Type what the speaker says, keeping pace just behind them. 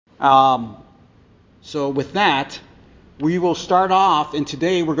So with that, we will start off, and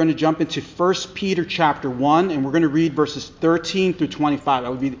today we're going to jump into 1 Peter chapter 1, and we're going to read verses 13 through 25. That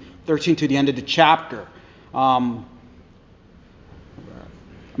would be 13 to the end of the chapter. I'm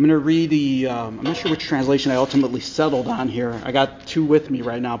going to read I'm not sure which translation I ultimately settled on here. I got two with me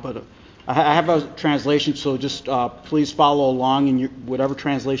right now, but I have a translation, so just please follow along in whatever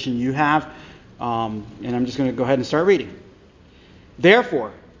translation you have. And I'm just going to go ahead and start reading.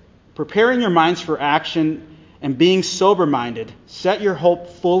 Therefore, preparing your minds for action and being sober-minded, set your hope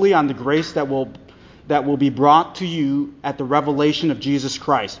fully on the grace that will be brought to you at the revelation of Jesus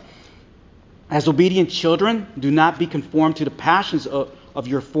Christ. As obedient children, do not be conformed to the passions of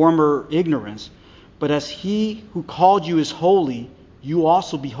your former ignorance, but as He who called you is holy, you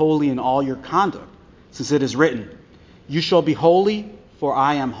also be holy in all your conduct, since it is written, "You shall be holy, for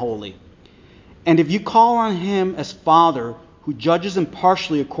I am holy." And if you call on Him as Father, who judges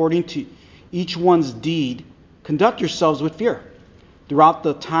impartially according to each one's deed, conduct yourselves with fear throughout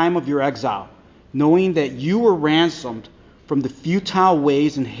the time of your exile, knowing that you were ransomed from the futile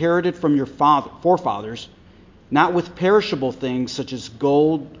ways inherited from your forefathers, not with perishable things such as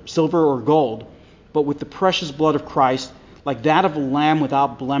gold, silver, or gold, but with the precious blood of Christ, like that of a lamb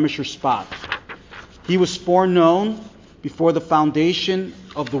without blemish or spot. He was foreknown before the foundation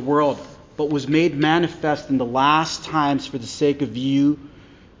of the world, but was made manifest in the last times for the sake of you,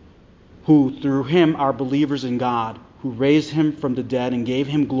 who through Him are believers in God, who raised Him from the dead and gave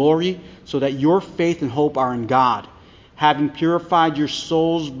Him glory, so that your faith and hope are in God, having purified your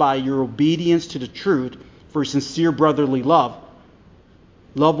souls by your obedience to the truth for sincere brotherly love.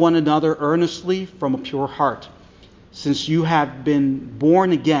 Love one another earnestly from a pure heart, since you have been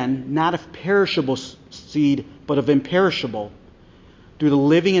born again, not of perishable seed, but of imperishable, through the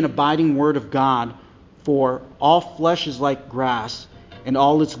living and abiding Word of God. For all flesh is like grass, and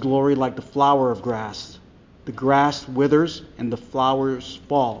all its glory like the flower of grass. The grass withers and the flowers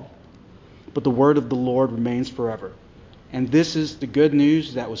fall, but the word of the Lord remains forever. And this is the good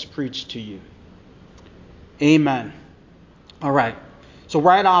news that was preached to you. Amen. All right. So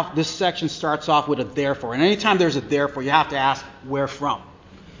right off, this section starts off with a therefore. And anytime there's a therefore, you have to ask where from.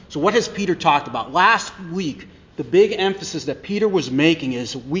 So what has Peter talked about? Last week, the big emphasis that Peter was making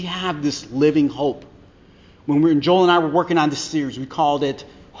is we have this living hope. When Joel and I were working on this series, we called it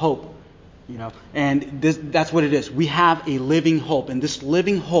Hope. And that's what it is. We have a living hope. And this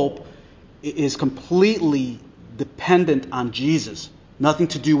living hope is completely dependent on Jesus. Nothing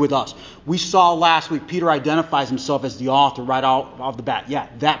to do with us. We saw last week, Peter identifies himself as the author right off the bat. Yeah,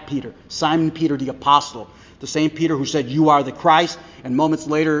 that Peter. Simon Peter, the apostle. The same Peter who said, "You are the Christ," and moments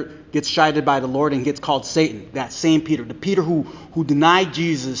later gets chided by the Lord and gets called Satan. That same Peter. The Peter who denied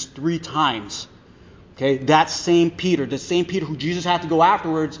Jesus 3 times. Okay, that same Peter. The same Peter who Jesus had to go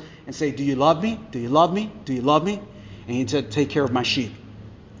afterwards and say, "Do you love me? Do you love me? Do you love me?" And he said, "Take care of my sheep.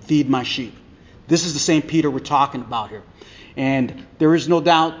 Feed my sheep." This is the same Peter we're talking about here. And there is no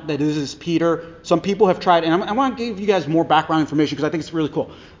doubt that this is Peter. Some people have tried, and I want to give you guys more background information because I think it's really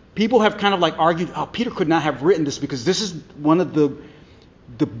cool. People have kind of like argued, Peter could not have written this because this is one of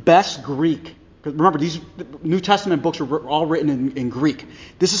the best Greek. Because remember, these New Testament books are all written in Greek.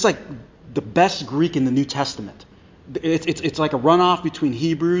 This is like the best Greek in the New Testament. It's like a runoff between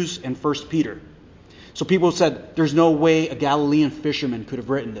Hebrews and 1 Peter. So people said there's no way a Galilean fisherman could have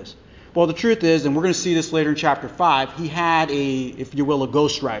written this. Well, the truth is, and we're going to see this later in chapter 5, he had if you will, a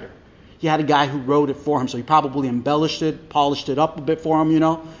ghostwriter. He had a guy who wrote it for him, so he probably embellished it, polished it up a bit for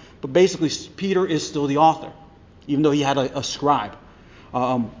him, But basically, Peter is still the author, even though he had a scribe.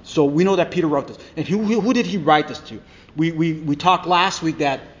 So we know that Peter wrote this. And who did he write this to? We talked last week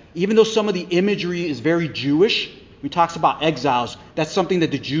that even though some of the imagery is very Jewish, he talks about exiles, that's something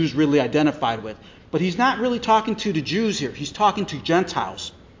that the Jews really identified with. But he's not really talking to the Jews here. He's talking to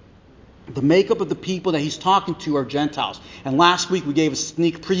Gentiles. The makeup of the people that he's talking to are Gentiles. And last week we gave a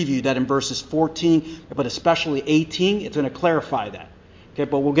sneak preview that in verses 14, but especially 18, it's going to clarify that. Okay,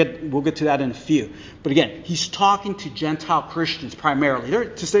 but we'll get to that in a few. But again, he's talking to Gentile Christians primarily.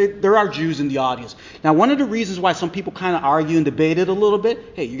 There are Jews in the audience. Now, one of the reasons why some people kind of argue and debate it a little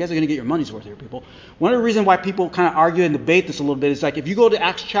bit, hey, you guys are going to get your money's worth here, people. One of the reasons why people kind of argue and debate this a little bit is like if you go to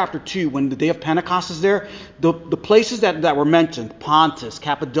Acts chapter 2, when the day of Pentecost is there, the places that were mentioned, Pontus,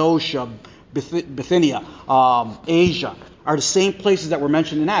 Cappadocia, Bithynia, Asia, are the same places that were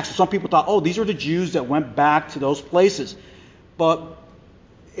mentioned in Acts. So some people thought, these are the Jews that went back to those places. But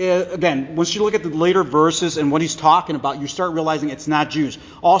again, once you look at the later verses and what he's talking about, you start realizing it's not Jews.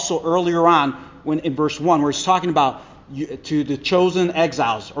 Also, earlier on, when in verse 1, where he's talking about to the chosen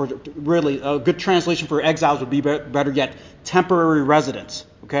exiles, or really a good translation for exiles would be better yet, temporary residents.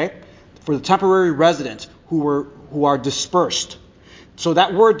 Okay, for the temporary residents who are dispersed. So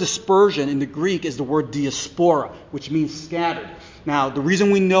that word dispersion in the Greek is the word diaspora, which means scattered. Now, the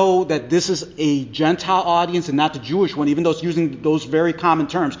reason we know that this is a Gentile audience and not the Jewish one, even though it's using those very common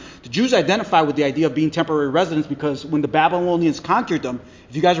terms, the Jews identify with the idea of being temporary residents because when the Babylonians conquered them,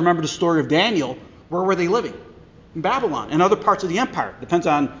 if you guys remember the story of Daniel, where were they living? In Babylon and other parts of the empire. Depends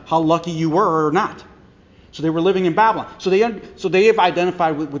on how lucky you were or not. So they were living in Babylon. So they have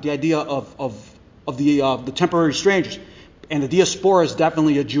identified with the idea of the temporary strangers. And the diaspora is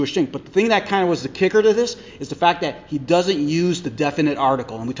definitely a Jewish thing. But the thing that kind of was the kicker to this is the fact that he doesn't use the definite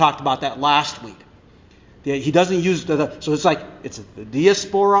article. And we talked about that last week. He doesn't use so it's like it's the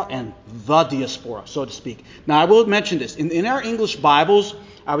diaspora and the diaspora, so to speak. Now, I will mention this. In our English Bibles,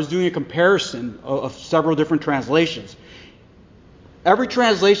 I was doing a comparison of several different translations. Every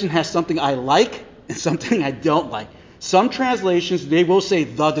translation has something I like and something I don't like. Some translations, they will say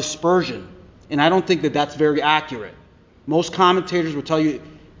the dispersion. And I don't think that that's very accurate. Most commentators will tell you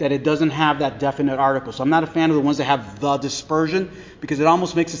that it doesn't have that definite article. So I'm not a fan of the ones that have the dispersion because it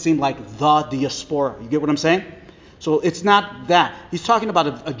almost makes it seem like the diaspora. You get what I'm saying? So it's not that. He's talking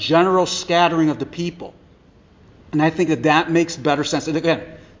about a general scattering of the people. And I think that makes better sense. And again,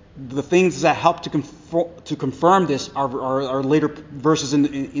 the things that help to confirm this are later verses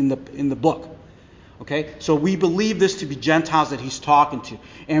in the book. Okay, so we believe this to be Gentiles that he's talking to.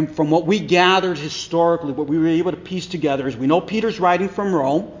 And from what we gathered historically, what we were able to piece together is we know Peter's writing from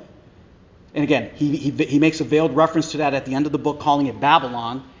Rome. And again, he makes a veiled reference to that at the end of the book, calling it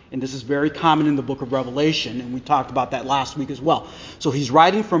Babylon. And this is very common in the book of Revelation. And we talked about that last week as well. So he's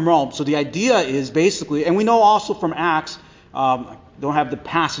writing from Rome. So the idea is basically, and we know also from Acts, I don't have the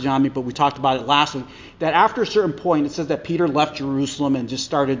passage on me, but we talked about it last week, that after a certain point, it says that Peter left Jerusalem and just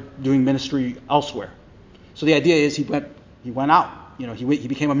started doing ministry elsewhere. So the idea is he went out. He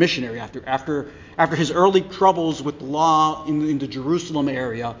became a missionary after his early troubles with the law in the Jerusalem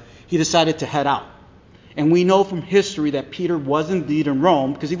area. He decided to head out. And we know from history that Peter was indeed in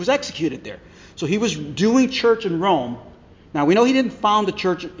Rome because he was executed there. So he was doing church in Rome. Now, we know he didn't found the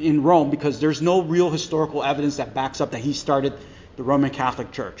church in Rome because there's no real historical evidence that backs up that he started the Roman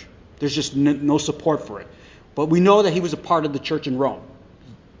Catholic Church. There's just no support for it. But we know that he was a part of the church in Rome.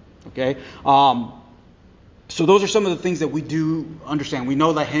 Okay? So those are some of the things that we do understand. We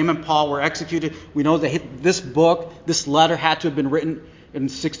know that him and Paul were executed. We know that this letter had to have been written in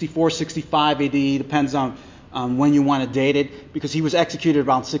 64, 65 AD. Depends on when you want to date it, because he was executed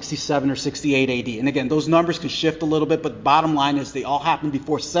around 67 or 68 AD. And again, those numbers can shift a little bit, but bottom line is they all happened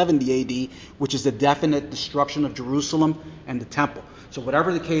before 70 AD, which is the definite destruction of Jerusalem and the temple. So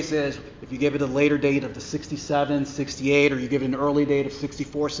whatever the case is, if you give it a later date of the 67, 68, or you give it an early date of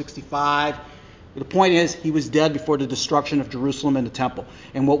 64, 65, the point is he was dead before the destruction of Jerusalem and the temple.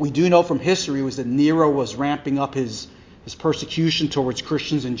 And what we do know from history was that Nero was ramping up his persecution towards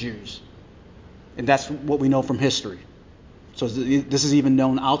Christians and Jews. And that's what we know from history. So this is even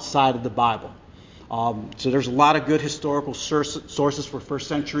known outside of the Bible. So there's a lot of good historical sources for first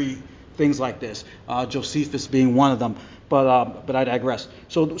century things like this. Josephus being one of them. But I digress.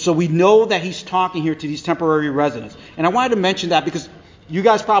 So we know that he's talking here to these temporary residents. And I wanted to mention that because you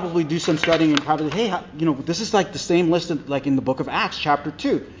guys probably do some studying and probably, hey, this is like the same list like in the book of Acts, chapter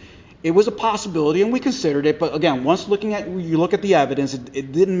 2. It was a possibility, and we considered it. But again, once you look at the evidence,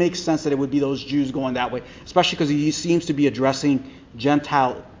 it didn't make sense that it would be those Jews going that way, especially because he seems to be addressing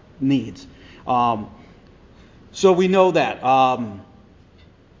Gentile needs. So we know that.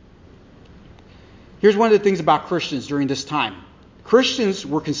 Here's one of the things about Christians during this time. Christians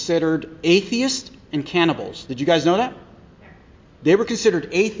were considered atheists and cannibals. Did you guys know that? They were considered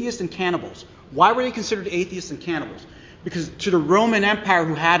atheists and cannibals. Why were they considered atheists and cannibals? Because to the Roman Empire,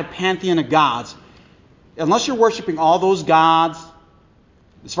 who had a pantheon of gods, unless you're worshiping all those gods,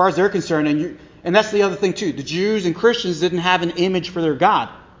 as far as they're concerned, and that's the other thing too, the Jews and Christians didn't have an image for their God.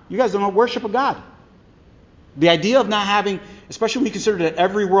 You guys don't worship a God. The idea of not having, especially when you consider that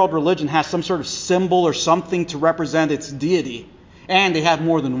every world religion has some sort of symbol or something to represent its deity, and they have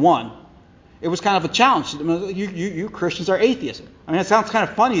more than one. It was kind of a challenge. You Christians are atheists. I mean, it sounds kind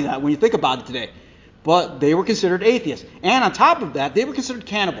of funny that when you think about it today. But they were considered atheists. And on top of that, they were considered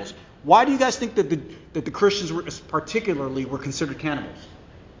cannibals. Why do you guys think that the Christians particularly were considered cannibals?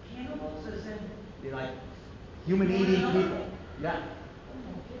 Cannibals as in? They're like human-eating people. Yeah.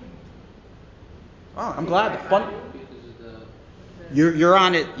 Oh, I'm glad. Fun. You're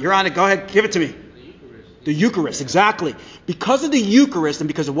on it. You're on it. Go ahead. Give it to me. The Eucharist, The Eucharist, exactly. Because of the Eucharist and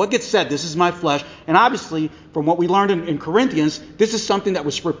because of what gets said, this is my flesh, and obviously from what we learned in Corinthians, this is something that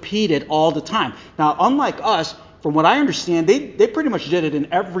was repeated all the time. Now, unlike us, from what I understand, they pretty much did it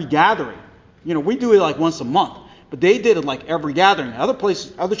in every gathering. We do it like once a month, but they did it like every gathering.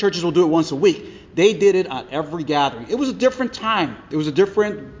 Other churches will do it once a week. They did it at every gathering. It was a different time. It was a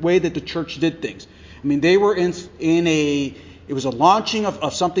different way that the church did things. I mean, they were it was a launching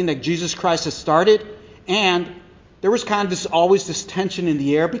of something that Jesus Christ has started. And there was kind of always this tension in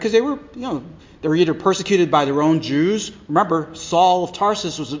the air because they were either persecuted by their own Jews. Remember, Saul of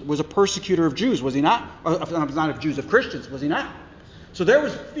Tarsus was a persecutor of Jews, was he not? Not of Jews, of Christians, was he not? So there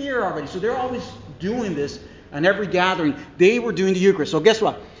was fear already. So they're always doing this on every gathering. They were doing the Eucharist. So guess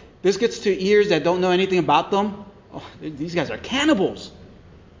what? This gets to ears that don't know anything about them. Oh, these guys are cannibals.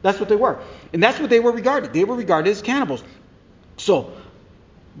 That's what they were. And that's what they were regarded. They were regarded as cannibals. So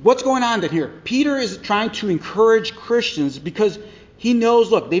what's going on then here? Peter is trying to encourage Christians because he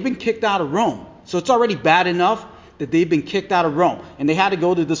knows, look, they've been kicked out of Rome. So it's already bad enough that they've been kicked out of Rome. And they had to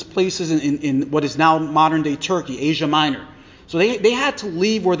go to these places in what is now modern-day Turkey, Asia Minor. So they had to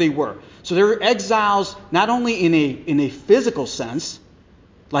leave where they were. So they were exiles not only in a physical sense,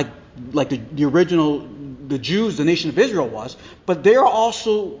 like the original, the Jews, the nation of Israel was, but they are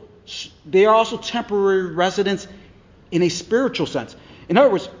also temporary residents in a spiritual sense. In other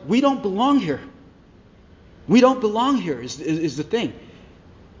words, we don't belong here. We don't belong here is the thing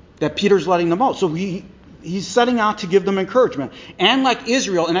that Peter's letting them know. So he's setting out to give them encouragement. And like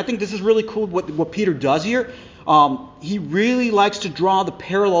Israel, and I think this is really cool what Peter does here, he really likes to draw the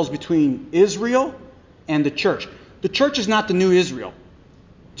parallels between Israel and the church. The church is not the new Israel,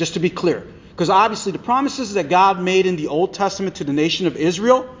 just to be clear. Because obviously the promises that God made in the Old Testament to the nation of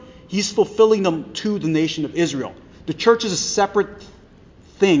Israel, he's fulfilling them to the nation of Israel. The church is a separate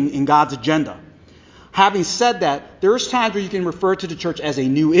thing in God's agenda. Having said that, there's times where you can refer to the church as a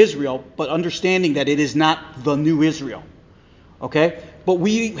new Israel, but understanding that it is not the new Israel. Okay? But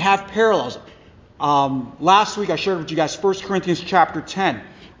we have parallels. Last week I shared with you guys 1 Corinthians chapter 10,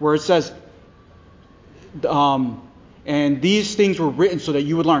 where it says, and these things were written so that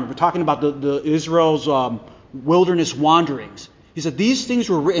you would learn. We're talking about the Israel's wilderness wanderings. He said, these things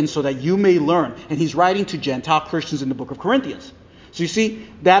were written so that you may learn. And he's writing to Gentile Christians in the book of Corinthians. So you see,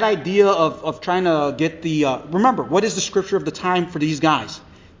 that idea of trying to get remember, what is the scripture of the time for these guys?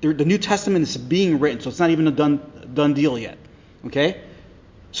 The New Testament is being written, so it's not even a done deal yet. Okay?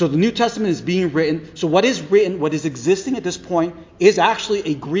 So the New Testament is being written. So what is written, what is existing at this point, is actually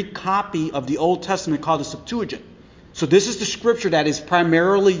a Greek copy of the Old Testament called the Septuagint. So this is the scripture that is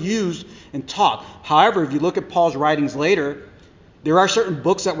primarily used and taught. However, if you look at Paul's writings later, there are certain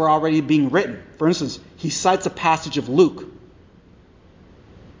books that were already being written. For instance, he cites a passage of Luke.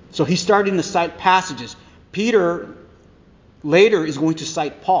 So he's starting to cite passages. Peter later is going to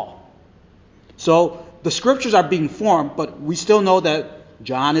cite Paul. So the scriptures are being formed, but we still know that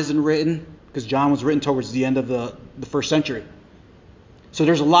John isn't written because John was written towards the end of the first century. So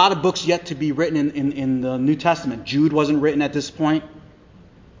there's a lot of books yet to be written in the New Testament. Jude wasn't written at this point.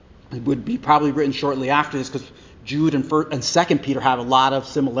 It would be probably written shortly after this because Jude and 2 Peter have a lot of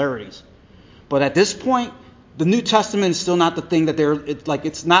similarities. But at this point, the New Testament is still not the thing that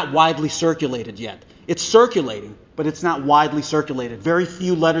it's not widely circulated yet. It's circulating, but it's not widely circulated. Very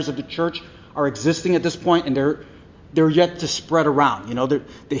few letters of the church are existing at this point, and they're yet to spread around.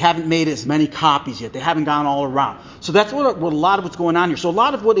 They haven't made as many copies yet. They haven't gone all around. So that's what a lot of what's going on here. So a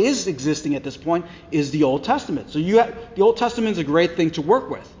lot of what is existing at this point is the Old Testament. So the Old Testament is a great thing to work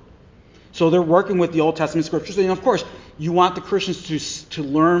with. So they're working with the Old Testament scriptures. And of course, you want the Christians to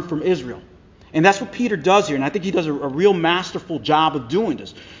learn from Israel. And that's what Peter does here. And I think he does a real masterful job of doing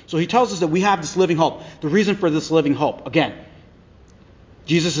this. So he tells us that we have this living hope. The reason for this living hope, again,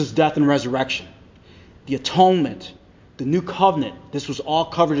 Jesus' death and resurrection, the atonement, the new covenant. This was all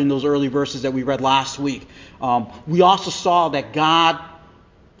covered in those early verses that we read last week. We also saw that God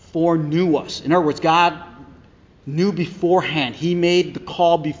foreknew us. In other words, God knew beforehand. He made the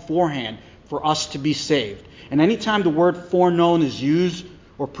call beforehand for us to be saved. And anytime the word foreknown is used,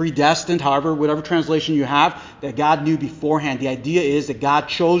 or predestined, however, whatever translation you have, that God knew beforehand. The idea is that God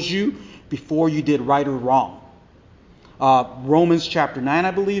chose you before you did right or wrong. Romans chapter 9,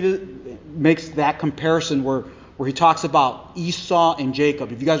 I believe, it makes that comparison where he talks about Esau and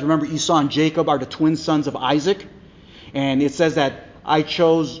Jacob. If you guys remember, Esau and Jacob are the twin sons of Isaac. And it says that I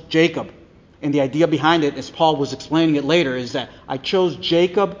chose Jacob. And the idea behind it, as Paul was explaining it later, is that I chose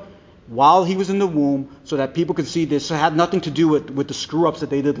Jacob while he was in the womb so that people could see this. It had nothing to do with the screw-ups that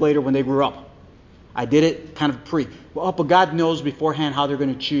they did later when they grew up. I did it kind of but God knows beforehand how they're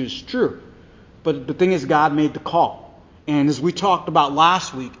going to choose. True. But the thing is, God made the call. And as we talked about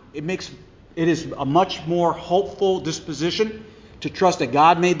last week, it is a much more hopeful disposition to trust that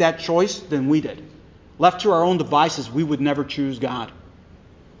God made that choice than we did. Left to our own devices, we would never choose God.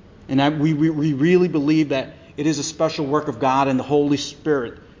 And we really believe that it is a special work of God and the Holy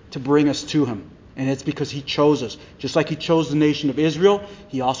Spirit to bring us to Him. And it's because He chose us. Just like He chose the nation of Israel,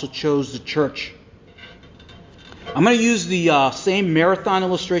 He also chose the church. I'm going to use the same marathon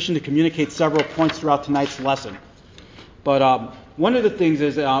illustration to communicate several points throughout tonight's lesson. But one of the things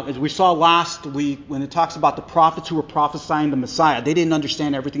is, as we saw last week, when it talks about the prophets who were prophesying the Messiah, they didn't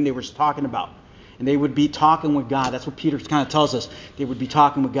understand everything they were talking about. And they would be talking with God. That's what Peter kind of tells us. They would be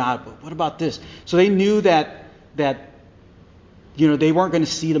talking with God. But what about this? So they knew that they weren't going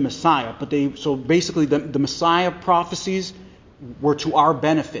to see the Messiah. So basically the Messiah prophecies were to our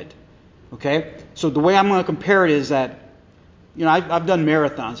benefit. Okay? So the way I'm going to compare it is that, I've done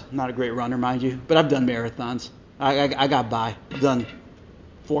marathons. I'm not a great runner, mind you, but I've done marathons. I got by. I've done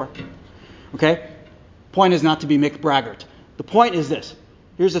 4. Okay? Point is not to be Mick Braggart. The point is this.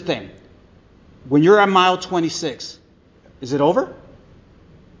 Here's the thing. When you're at mile 26, is it over?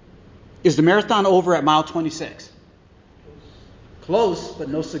 Is the marathon over at mile 26? Close, but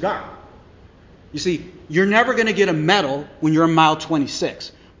no cigar. You see, you're never going to get a medal when you're at mile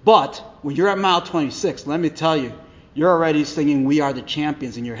 26. But when you're at mile 26, let me tell you, you're already singing "We Are the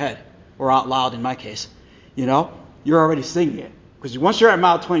Champions" in your head. Or out loud in my case. You're already singing it. Because once you're at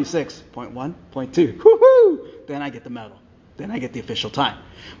mile 26, point 1, point 2, whoo-hoo, then I get the medal. Then I get the official time.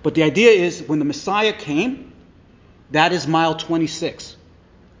 But the idea is, when the Messiah came, that is mile 26.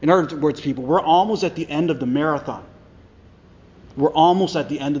 In other words, people, we're almost at the end of the marathon. We're almost at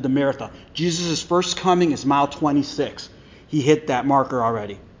the end of the marathon. Jesus' first coming is mile 26. He hit that marker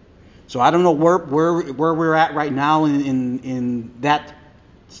already. So I don't know where we're at right now in that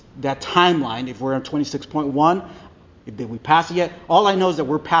timeline. If we're on 26.1, did we pass it yet? All I know is that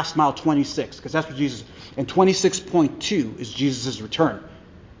we're past mile 26, because that's what Jesus. And 26.2 is Jesus' return,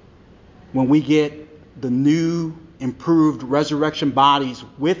 when we get the new, improved resurrection bodies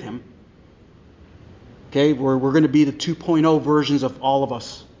with Him. Okay, we're going to be the 2.0 versions of all of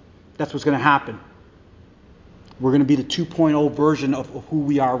us. That's what's going to happen. We're going to be the 2.0 version of who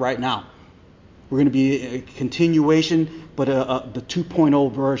we are right now. We're going to be a continuation, but the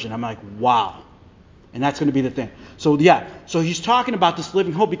 2.0 version. I'm like, wow. And that's going to be the thing. So he's talking about this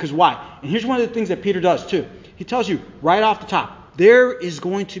living hope, because why? And here's one of the things that Peter does too. He tells you right off the top, there is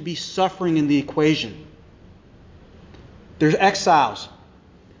going to be suffering in the equation. There's exiles.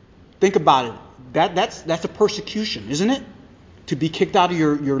 Think about it. That's a persecution, isn't it? To be kicked out of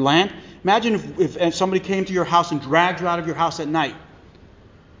your land. Imagine if somebody came to your house and dragged you out of your house at night.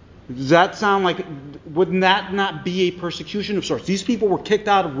 Does that sound like, wouldn't that not be a persecution of sorts? These people were kicked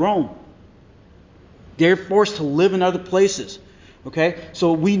out of Rome. They're forced to live in other places. Okay?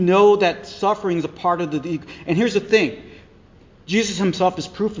 So we know that suffering is a part of the... And here's the thing. Jesus Himself is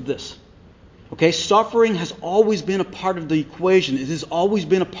proof of this. Okay? Suffering has always been a part of the equation. It has always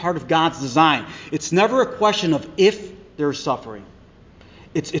been a part of God's design. It's never a question of if there's suffering.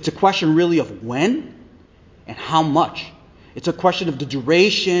 It's a question really of when and how much. It's a question of the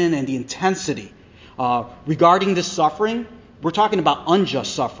duration and the intensity. Regarding this suffering, we're talking about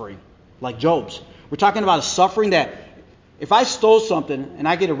unjust suffering, like Job's. We're talking about a suffering that if I stole something and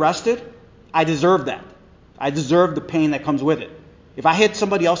I get arrested, I deserve that. I deserve the pain that comes with it. If I hit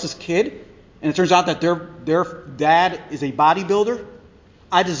somebody else's kid and it turns out that their dad is a bodybuilder,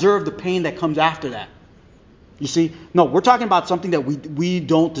 I deserve the pain that comes after that. You see? No, we're talking about something that we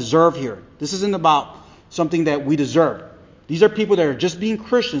don't deserve here. This isn't about something that we deserve. These are people that are just being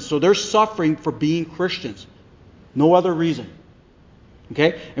Christians, so they're suffering for being Christians. No other reason.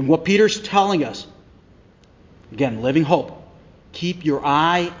 Okay? And what Peter's telling us, again, living hope. Keep your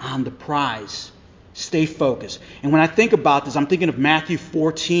eye on the prize. Stay focused. And when I think about this, I'm thinking of Matthew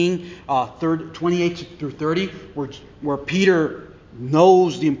 14, 28 through 30, where Peter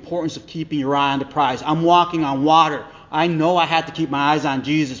knows the importance of keeping your eye on the prize. I'm walking on water. I know I had to keep my eyes on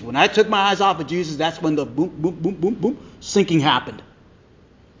Jesus. When I took my eyes off of Jesus, that's when the boom, boom, boom, boom, boom, sinking happened.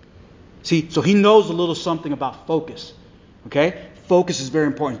 See, so he knows a little something about focus. Okay? Focus is very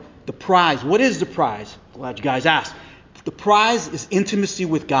important. The prize. What is the prize? Glad you guys asked. The prize is intimacy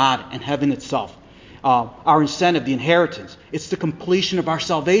with God and heaven itself. Our incentive, the inheritance. It's the completion of our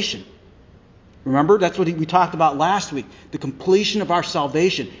salvation. Remember, that's what we talked about last week. The completion of our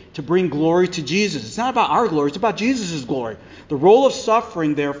salvation, to bring glory to Jesus. It's not about our glory, it's about Jesus' glory. The role of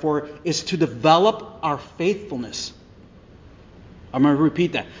suffering, therefore, is to develop our faithfulness. I'm going to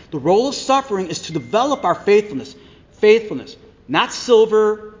repeat that. The role of suffering is to develop our faithfulness. Faithfulness. Not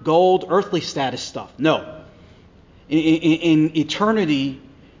silver, gold, earthly status stuff. No. In eternity,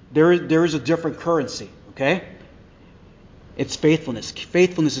 there is a different currency. Okay? It's faithfulness.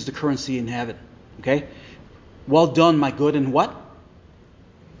 Faithfulness is the currency in heaven. Okay? Well done, my good and what?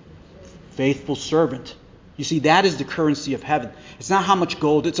 Faithful servant. You see, that is the currency of heaven. It's not how much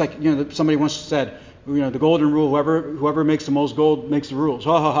gold. It's like, somebody once said, the golden rule, whoever makes the most gold makes the rules.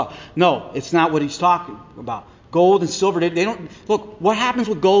 Ha, ha, ha. No, it's not what he's talking about. Gold and silver, they don't... Look, what happens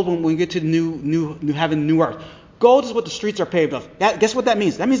with gold when we get to the new heaven, new earth? Gold is what the streets are paved of. Guess what that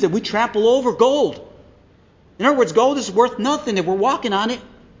means? That means that we trample over gold. In other words, gold is worth nothing if we're walking on it.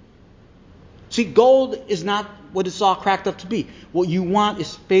 See, gold is not what it's all cracked up to be. What you want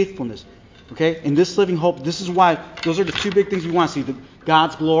is faithfulness. Okay? In this living hope, this is why those are the two big things we want to see.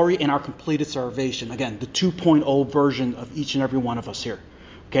 God's glory and our completed salvation. Again, the 2.0 version of each and every one of us here.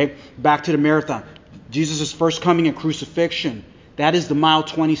 Okay? Back to the marathon. Jesus' first coming and crucifixion. That is the mile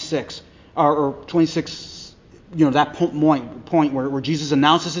 26. Or 26, that point where Jesus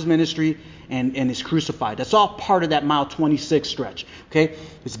announces his ministry and is crucified. That's all part of that mile 26 stretch. Okay?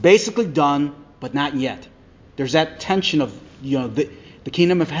 It's basically done, but not yet. There's that tension of, the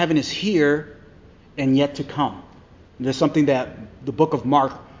kingdom of heaven is here and yet to come. And there's something that the book of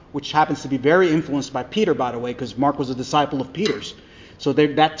Mark, which happens to be very influenced by Peter, by the way, because Mark was a disciple of Peter's. So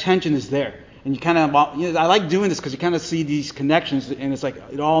that tension is there. And you kind of, I like doing this because you kind of see these connections, and it's like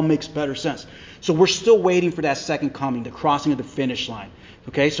it all makes better sense. So we're still waiting for that second coming, the crossing of the finish line.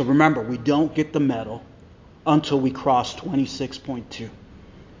 Okay, so remember, we don't get the medal until we cross 26.2.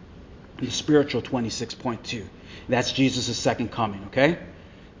 The spiritual 26.2. That's Jesus' second coming, okay?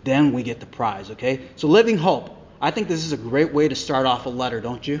 Then we get the prize, okay? So living hope. I think this is a great way to start off a letter,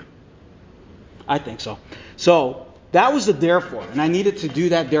 don't you? I think so. So that was the therefore. And I needed to do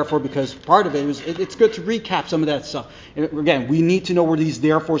that therefore because part of it was, it's good to recap some of that stuff. And again, we need to know where these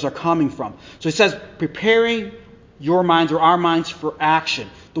therefores are coming from. So it says, preparing your minds or our minds for action.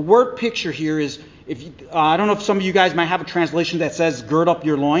 The word picture here is, I don't know if some of you guys might have a translation that says, gird up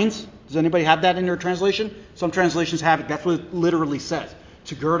your loins. Does anybody have that in their translation? Some translations have it. That's what it literally says,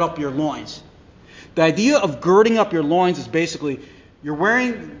 to gird up your loins. The idea of girding up your loins is basically, you're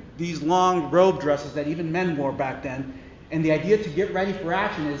wearing these long robe dresses that even men wore back then, and the idea to get ready for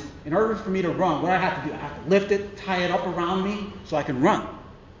action is, in order for me to run, what do I have to do? I have to lift it, tie it up around me so I can run.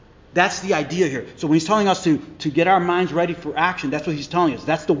 That's the idea here. So when he's telling us to get our minds ready for action, that's what he's telling us.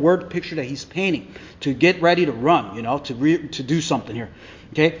 That's the word picture that he's painting. To get ready to run, to do something here.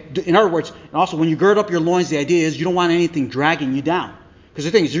 Okay? In other words, and also when you gird up your loins, the idea is you don't want anything dragging you down. Because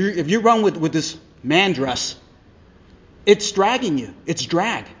the thing is, if you run with this man dress, it's dragging you. It's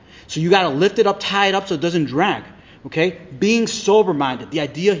drag. So you got to lift it up, tie it up so it doesn't drag. Okay? Being sober-minded. The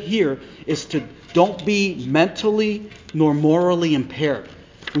idea here is to don't be mentally nor morally impaired.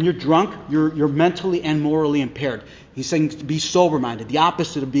 When you're drunk, you're mentally and morally impaired. He's saying to be sober-minded, the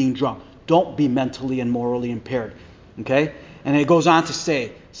opposite of being drunk. Don't be mentally and morally impaired. Okay? And it goes on to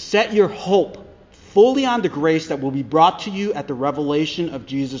say, set your hope fully on the grace that will be brought to you at the revelation of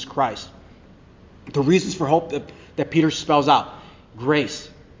Jesus Christ. The reasons for hope that Peter spells out. Grace.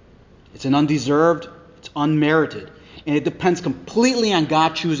 It's an undeserved, it's unmerited. And it depends completely on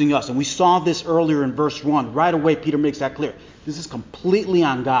God choosing us. And we saw this earlier in verse 1. Right away, Peter makes that clear. This is completely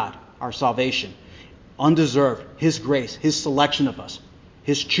on God, our salvation. Undeserved. His grace, His selection of us,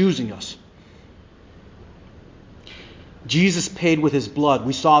 His choosing us. Jesus paid with His blood.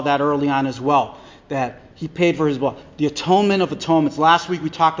 We saw that early on as well, that He paid for His blood. The atonement of atonements. Last week we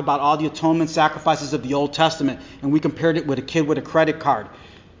talked about all the atonement sacrifices of the Old Testament, and we compared it with a kid with a credit card.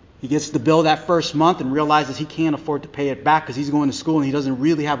 He gets the bill that first month and realizes he can't afford to pay it back because he's going to school and he doesn't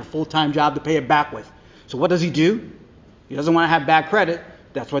really have a full-time job to pay it back with. So what does he do? He doesn't want to have bad credit.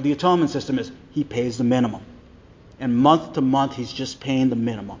 That's what the atonement system is. He pays the minimum. And month to month, he's just paying the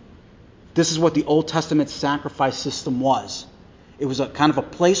minimum. This is what the Old Testament sacrifice system was. It was a kind of a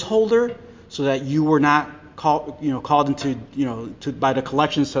placeholder so that you were not called into, by the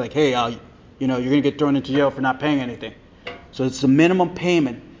collections to like, hey, you're going to get thrown into jail for not paying anything. So it's the minimum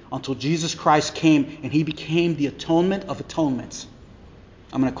payment until Jesus Christ came and He became the atonement of atonements.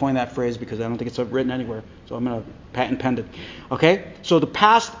 I'm going to coin that phrase because I don't think it's written anywhere. So I'm going to patent pen it. Okay? So the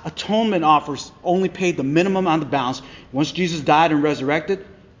past atonement offers only paid the minimum on the balance. Once Jesus died and resurrected,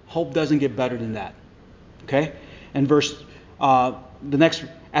 hope doesn't get better than that. Okay? And the next,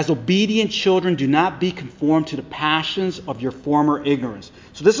 as obedient children, do not be conformed to the passions of your former ignorance.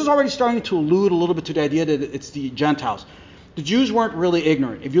 So this is already starting to allude a little bit to the idea that it's the Gentiles. The Jews weren't really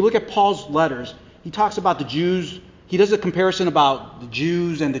ignorant. If you look at Paul's letters, he talks about the Jews. He does a comparison about the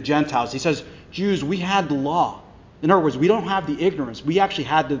Jews and the Gentiles. He says, Jews, we had the law. In other words, we don't have the ignorance. We actually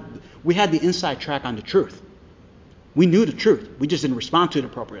had the inside track on the truth. We knew the truth. We just didn't respond to it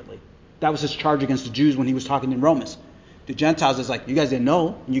appropriately. That was his charge against the Jews when he was talking in Romans. The Gentiles is like, you guys didn't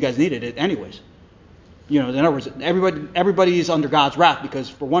know, and you guys needed it anyways. In other words, everybody is under God's wrath because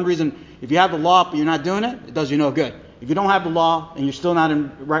for one reason, if you have the law but you're not doing it, it does you no good. If you don't have the law and you're still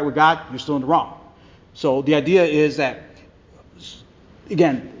not right with God, you're still in the wrong. So the idea is that,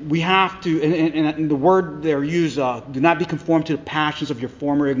 again, we have to, and the word there used, do not be conformed to the passions of your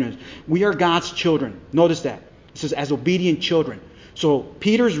former ignorance. We are God's children. Notice that. It says, as obedient children. So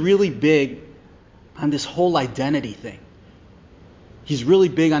Peter's really big on this whole identity thing. He's really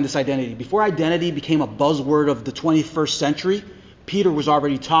big on this identity. Before identity became a buzzword of the 21st century, Peter was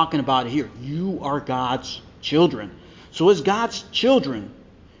already talking about it here. You are God's children. So as God's children,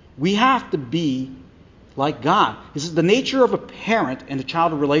 we have to be like God. This is the nature of a parent and a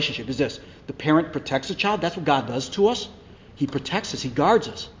child relationship is this. The parent protects the child. That's what God does to us. He protects us. He guards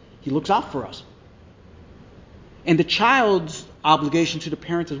us. He looks out for us. And the child's obligation to the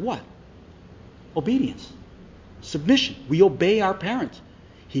parent is what? Obedience. Submission. We obey our parents.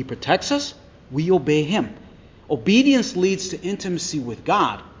 He protects us. We obey him. Obedience leads to intimacy with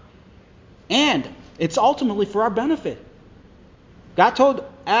God. And it's ultimately for our benefit. God told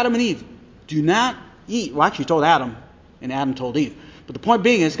Adam and Eve, do not eat. Well, actually, he told Adam, and Adam told Eve. But the point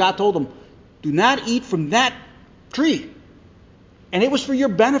being is, God told them, do not eat from that tree. And it was for your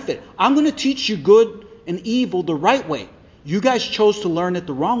benefit. I'm going to teach you good and evil the right way. You guys chose to learn it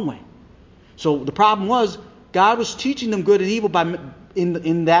the wrong way. So the problem was, God was teaching them good and evil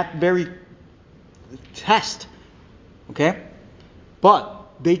in that very test. Okay?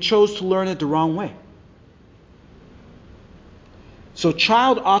 But they chose to learn it the wrong way. So a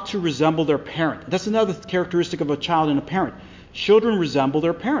child ought to resemble their parent. That's another characteristic of a child and a parent. Children resemble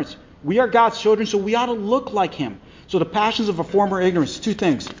their parents. We are God's children, so we ought to look like him. So the passions of a former ignorance, two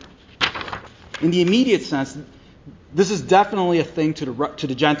things. In the immediate sense, this is definitely a thing to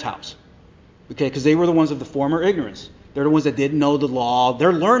the Gentiles. Okay, because they were the ones of the former ignorance. They're the ones that didn't know the law.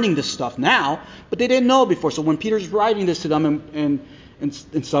 They're learning this stuff now, but they didn't know before. So when Peter's writing this to them and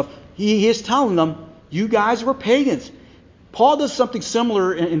stuff, he is telling them, you guys were pagans. Paul does something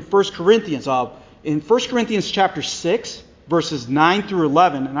similar in 1 Corinthians. In 1 Corinthians chapter 6, verses 9 through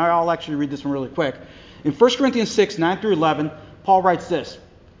 11, and I'll actually read this one really quick. In 1 Corinthians 6, 9 through 11, Paul writes this.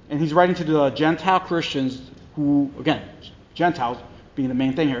 And he's writing to the Gentile Christians who, again, Gentiles being the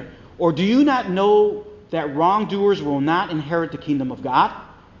main thing here. Or do you not know that wrongdoers will not inherit the kingdom of God?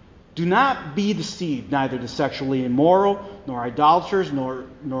 Do not be deceived, neither the sexually immoral, nor idolaters,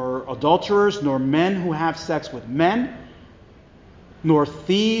 nor adulterers, nor men who have sex with men, nor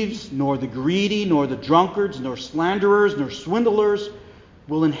thieves, nor the greedy, nor the drunkards, nor slanderers, nor swindlers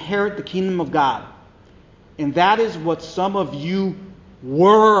will inherit the kingdom of God. And that is what some of you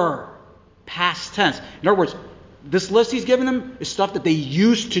were, past tense. In other words, this list he's given them is stuff that they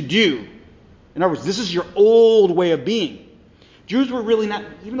used to do. In other words, this is your old way of being. Jews were really not,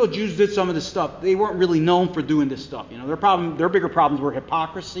 even though Jews did some of this stuff, they weren't really known for doing this stuff. Their bigger problems were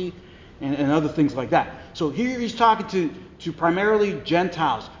hypocrisy and other things like that. So here he's talking to primarily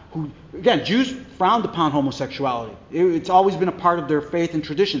Gentiles who, again, Jews frowned upon homosexuality. It's always been a part of their faith and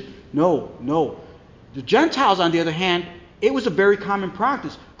tradition. No. The Gentiles, on the other hand, it was a very common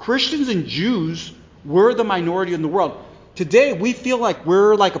practice. Christians and Jews were the minority in the world. Today, we feel like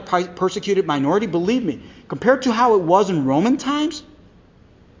we're like a persecuted minority. Believe me, compared to how it was in Roman times,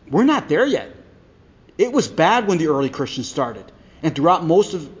 we're not there yet. It was bad when the early Christians started, and throughout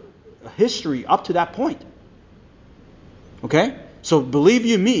most of history up to that point. Okay? So believe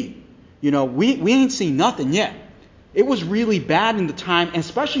you me, we ain't seen nothing yet. It was really bad in the time, and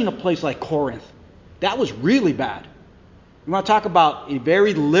especially in a place like Corinth. That was really bad. You want to talk about a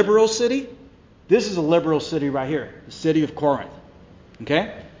very liberal city? This is a liberal city right here, the city of Corinth.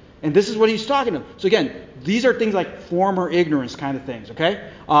 Okay? And this is what he's talking about. So again, these are things like former ignorance kind of things. Okay?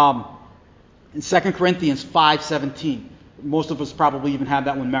 In 2 Corinthians 5:17, most of us probably even have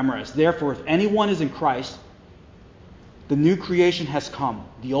that one memorized. Therefore, if anyone is in Christ, the new creation has come.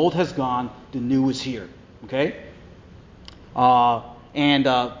 The old has gone. The new is here. Okay? And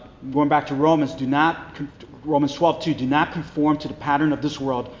going back to Romans 12:2, do not conform to the pattern of this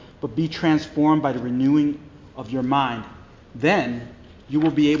world, but be transformed by the renewing of your mind. Then you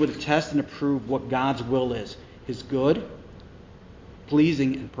will be able to test and approve what God's will is, his good,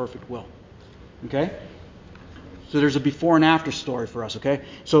 pleasing, and perfect will. Okay? So there's a before and after story for us, okay?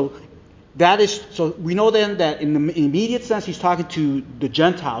 So we know then that in the immediate sense he's talking to the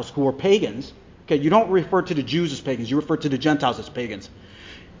Gentiles who are pagans. Okay, you don't refer to the Jews as pagans, you refer to the Gentiles as pagans.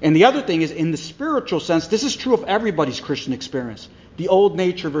 And the other thing is, in the spiritual sense, this is true of everybody's Christian experience. The old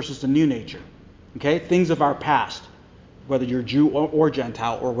nature versus the new nature. Okay? Things of our past. Whether you're Jew or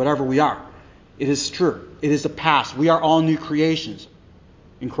Gentile or whatever we are. It is true. It is the past. We are all new creations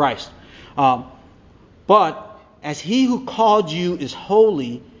in Christ. But as He who called you is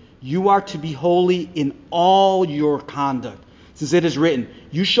holy, you are to be holy in all your conduct. Since it is written,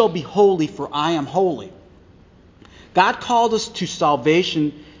 you shall be holy, for I am holy. God called us to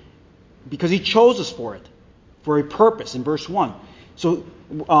salvation because He chose us for it, for a purpose, in verse 1. So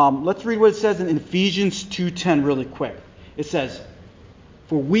let's read what it says in Ephesians 2:10 really quick. It says,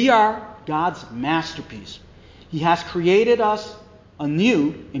 for we are God's masterpiece. He has created us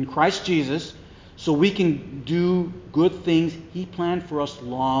anew in Christ Jesus so we can do good things He planned for us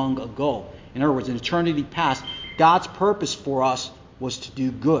long ago. In other words, in eternity past, God's purpose for us was to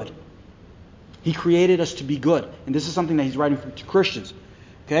do good. He created us to be good. And this is something that He's writing to Christians.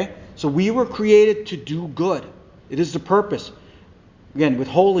 Okay? So we were created to do good. It is the purpose. Again, with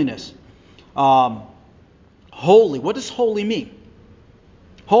holiness. Holy. What does holy mean?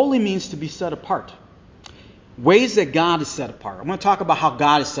 Holy means to be set apart. Ways that God is set apart. I want to talk about how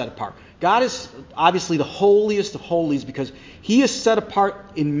God is set apart. God is obviously the holiest of holies because He is set apart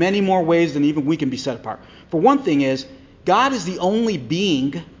in many more ways than even we can be set apart. For one thing is, God is the only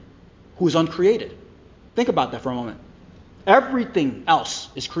being who is uncreated. Think about that for a moment. Everything else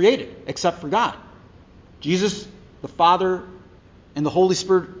is created except for God. Jesus, the Father, and the Holy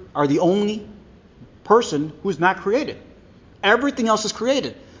Spirit are the only person who is not created. Everything else is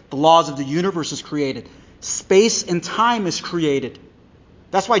created. The laws of the universe is created. Space and time is created.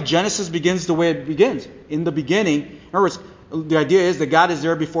 That's why Genesis begins the way it begins. In the beginning, in other words, the idea is that God is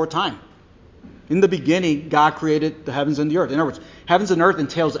there before time. In the beginning, God created the heavens and the earth. In other words, heavens and earth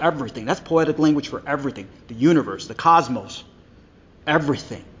entails everything. That's poetic language for everything. The universe, the cosmos,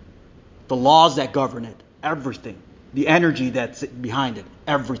 everything. The laws that govern it, everything. The energy that's behind it,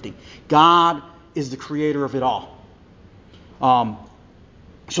 everything. God is the creator of it all.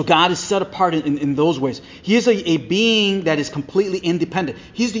 So God is set apart in those ways. He is a being that is completely independent.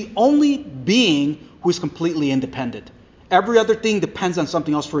 He's the only being who is completely independent. Every other thing depends on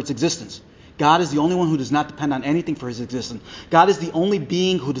something else for its existence. God is the only one who does not depend on anything for His existence. God is the only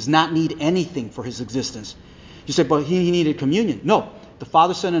being who does not need anything for His existence. You say, but He needed communion. No. The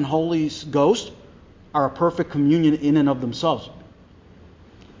Father, Son, and Holy Ghost are a perfect communion in and of themselves.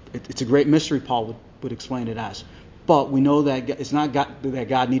 It's a great mystery, Paul would explain it as. But we know that it's not that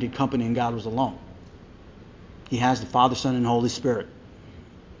God needed company and God was alone. He has the Father, Son, and Holy Spirit.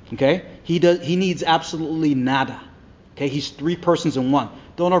 Okay? He needs absolutely nada. Okay? He's three persons in one.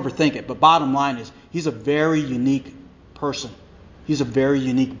 Don't overthink it. But bottom line is, He's a very unique person. He's a very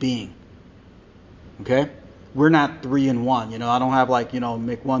unique being. Okay? We're not three in one. I don't have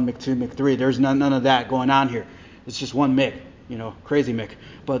Mick 1, Mick 2, Mick 3. There's none of that going on here. It's just one Mick. Crazy Mick.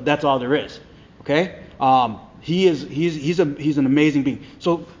 But that's all there is. Okay? He's an amazing being.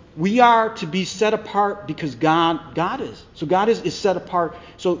 So we are to be set apart because God is. So God is set apart.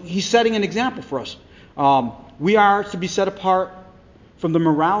 So He's setting an example for us. We are to be set apart from the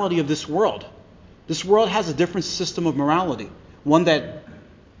morality of this world. This world has a different system of morality. One that,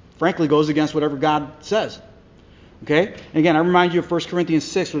 frankly, goes against whatever God says. Okay? And again, I remind you of 1 Corinthians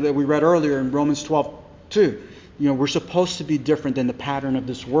 6 that we read earlier in Romans 12:2. We're supposed to be different than the pattern of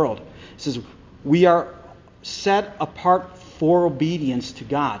this world. It says, we are set apart for obedience to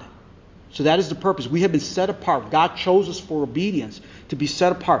God. So that is the purpose. We have been set apart. God chose us for obedience, to be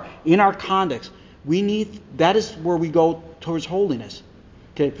set apart. In our conduct, that is where we go towards holiness.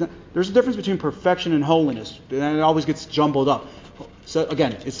 Okay, there's a difference between perfection and holiness. And it always gets jumbled up. So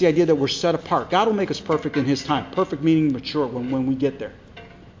again, it's the idea that we're set apart. God will make us perfect in His time. Perfect meaning mature when we get there.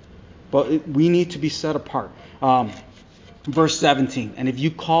 But we need to be set apart. Verse 17, and if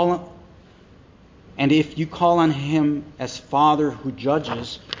you call on Him as Father who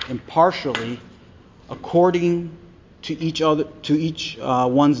judges impartially according to each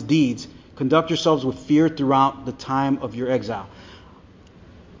one's deeds, conduct yourselves with fear throughout the time of your exile.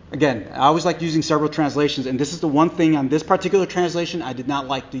 Again, I always like using several translations, and this is the one thing on this particular translation I did not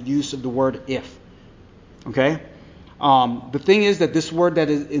like the use of the word if. Okay? The thing is that this word that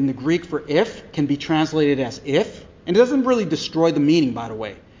is in the Greek for if can be translated as if, and it doesn't really destroy the meaning, by the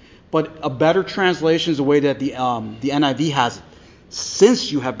way. But a better translation is the way that the NIV has it.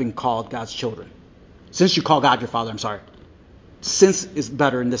 Since you have been called God's children. Since you call God your Father, I'm sorry. Since is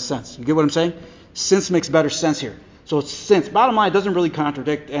better in this sense. You get what I'm saying? Since makes better sense here. So since, bottom line, it doesn't really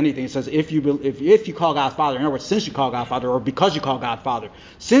contradict anything. It says if you call God Father, in other words, since you call God Father, or because you call God Father.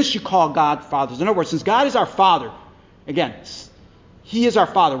 Since you call God Father. In other words, since God is our Father, again, He is our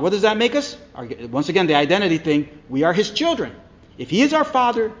Father. What does that make us? Once again, the identity thing. We are His children. If He is our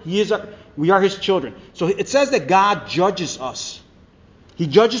Father, we are His children. So it says that God judges us. He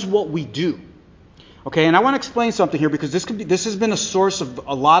judges what we do. Okay, and I want to explain something here because this has been a source of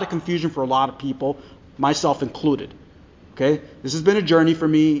a lot of confusion for a lot of people, myself included. Okay, this has been a journey for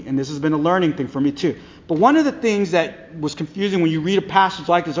me, and this has been a learning thing for me too. But one of the things that was confusing when you read a passage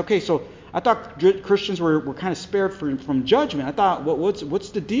like this, okay, so I thought Christians were kind of spared from judgment. I thought, what's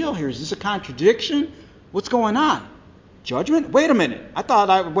the deal here? Is this a contradiction? What's going on? Judgment? Wait a minute. I thought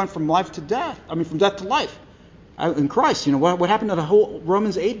I went from life to death. I mean, from death to life in Christ. You know, what happened to the whole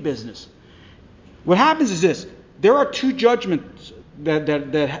Romans 8 business? What happens is this. There are two judgments that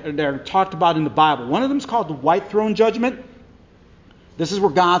are talked about in the Bible. One of them is called the white throne judgment. This is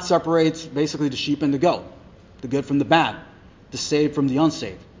where God separates basically the sheep and the goat, the good from the bad, the saved from the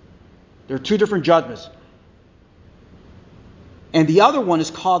unsaved. There are two different judgments. And the other one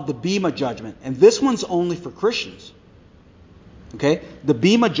is called the Bema judgment. And this one's only for Christians. Okay? The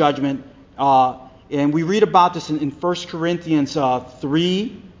Bema judgment, and we read about this in 1 Corinthians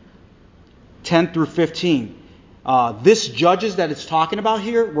 3, 10 through 15. This judges that it's talking about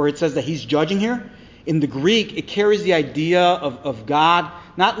here, where it says that He's judging here, in the Greek, it carries the idea of God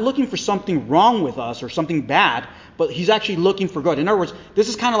not looking for something wrong with us or something bad, but He's actually looking for good. In other words, this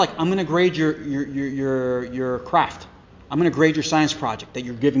is kind of like, I'm going to grade your craft. I'm going to grade your science project that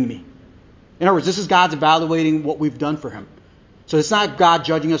you're giving me. In other words, this is God's evaluating what we've done for Him. So it's not God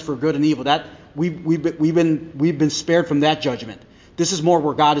judging us for good and evil. That we've been spared from that judgment. This is more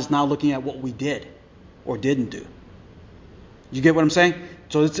where God is now looking at what we did or didn't do. You get what I'm saying?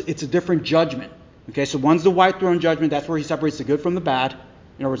 So it's a different judgment. Okay, so one's the white throne judgment. That's where He separates the good from the bad.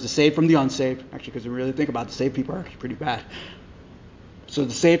 In other words, the saved from the unsaved. Actually, because we really think about it, the saved people are actually pretty bad. So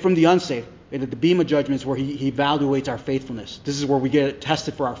the saved from the unsaved. And the Bema judgment is where he evaluates our faithfulness. This is where we get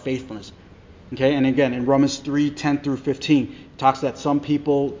tested for our faithfulness. Okay, and again, in Romans 3, 10 through 15, it talks that some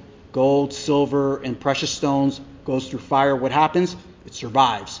people, gold, silver, and precious stones goes through fire. What happens? It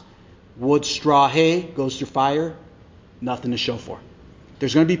survives. Wood, straw, hay goes through fire. Nothing to show for.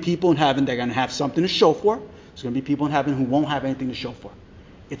 There's going to be people in heaven that are going to have something to show for. There's going to be people in heaven who won't have anything to show for.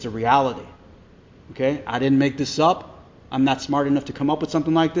 It's a reality. Okay? I didn't make this up. I'm not smart enough to come up with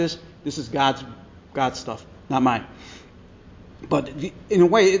something like this. This is God's stuff, not mine. But in a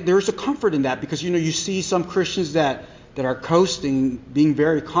way, there's a comfort in that because, you see some Christians that are coasting, being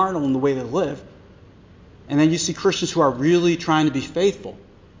very carnal in the way they live. And then you see Christians who are really trying to be faithful.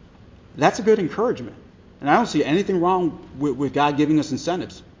 That's a good encouragement. And I don't see anything wrong with God giving us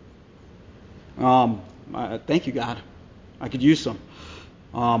incentives. Thank you, God. I could use some.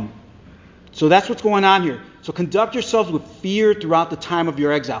 So that's what's going on here. So conduct yourselves with fear throughout the time of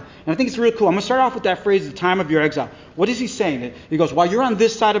your exile. And I think it's really cool. I'm going to start off with that phrase, the time of your exile. What is he saying? He goes, while you're on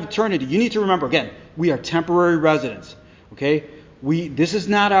this side of eternity, you need to remember, again, we are temporary residents. Okay? This is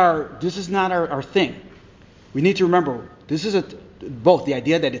not our thing. We need to remember, this is both the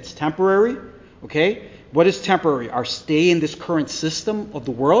idea that it's temporary. Okay? What is temporary? Our stay in this current system of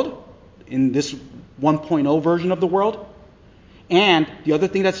the world, in this 1.0 version of the world. And the other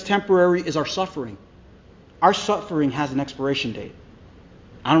thing that's temporary is our suffering. Our suffering has an expiration date.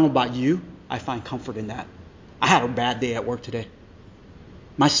 I don't know about you. I find comfort in that. I had a bad day at work today.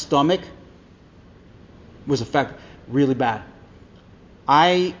 My stomach was affected really bad.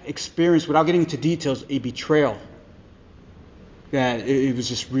 I experienced, without getting into details, a betrayal. Yeah, it was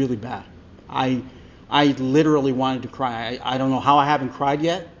just really bad. I literally wanted to cry. I don't know how I haven't cried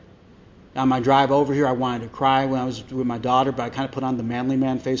yet. On my drive over here, I wanted to cry when I was with my daughter, but I kind of put on the manly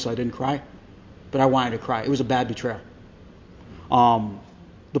man face, so I didn't cry. But I wanted to cry. It was a bad betrayal.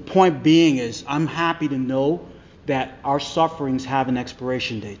 The point being is, I'm happy to know that our sufferings have an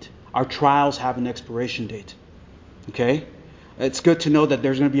expiration date. Our trials have an expiration date. Okay? It's good to know that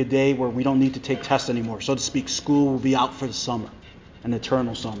there's going to be a day where we don't need to take tests anymore. So to speak, school will be out for the summer, an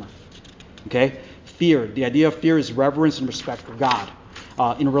eternal summer. Okay? Fear. The idea of fear is reverence and respect for God.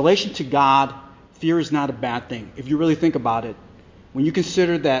 In relation to God, fear is not a bad thing. If you really think about it, when you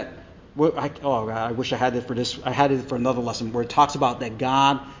consider that, I wish I had it for this. I had it for another lesson where it talks about that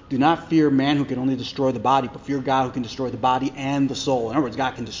God, do not fear man who can only destroy the body, but fear God who can destroy the body and the soul. In other words,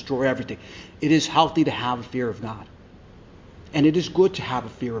 God can destroy everything. It is healthy to have a fear of God. And it is good to have a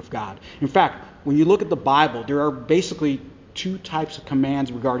fear of God. In fact, when you look at the Bible, there are basically two types of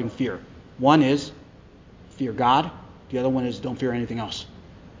commands regarding fear. One is fear God. The other one is don't fear anything else.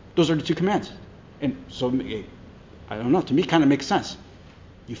 Those are the two commands. And so, I don't know, to me it kind of makes sense.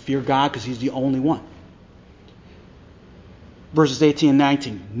 You fear God because He's the only one. Verses 18 and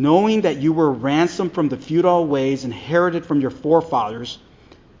 19. Knowing that you were ransomed from the futile ways inherited from your forefathers,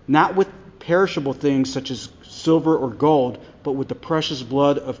 not with perishable things such as silver or gold, but with the precious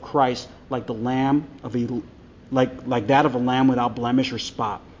blood of Christ, like that of a lamb without blemish or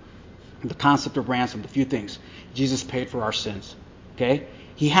spot. The concept of ransom, the few things. Jesus paid for our sins. Okay?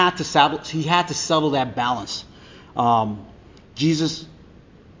 He had to settle that balance. Jesus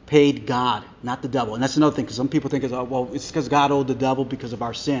paid God, not the devil. And that's another thing, because some people think, it's because God owed the devil because of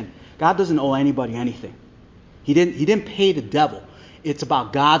our sin. God doesn't owe anybody anything. He didn't pay the devil. It's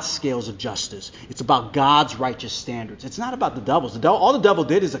about God's scales of justice. It's about God's righteous standards. It's not about the devil's. All the devil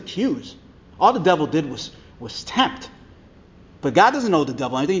did is accuse. All the devil did was tempt. But God doesn't owe the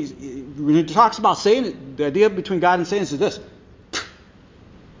devil anything. When he talks about Satan, the idea between God and Satan is this: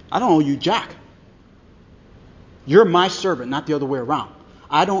 I don't owe you jack. You're my servant, not the other way around.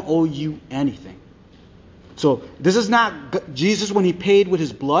 I don't owe you anything. So this is not Jesus when he paid with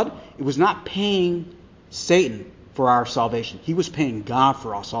his blood. It was not paying Satan for our salvation. He was paying God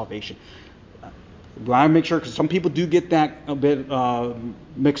for our salvation. I want to make sure, because some people do get that a bit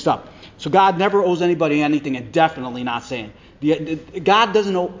mixed up. So God never owes anybody anything, and definitely not Satan. God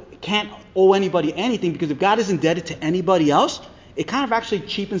can't owe anybody anything, because if God is indebted to anybody else, it kind of actually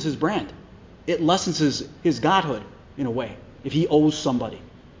cheapens his brand. It lessens his godhood in a way if he owes somebody.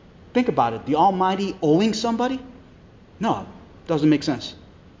 Think about it. The Almighty owing somebody? No, it doesn't make sense.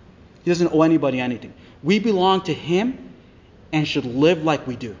 He doesn't owe anybody anything. We belong to him and should live like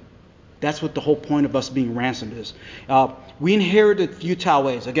we do. That's what the whole point of us being ransomed is. We inherited futile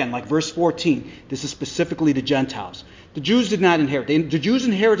ways. Again, like verse 14, this is specifically the Gentiles. The Jews did not inherit. The Jews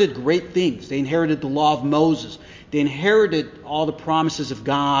inherited great things. They inherited the law of Moses. They inherited all the promises of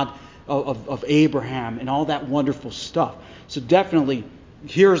God, of Abraham, and all that wonderful stuff. So definitely,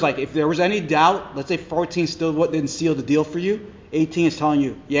 here's like, if there was any doubt, let's say 14 still didn't seal the deal for you, 18 is telling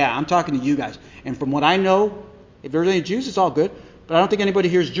you, yeah, I'm talking to you guys. And from what I know, if there's any Jews, it's all good. But I don't think anybody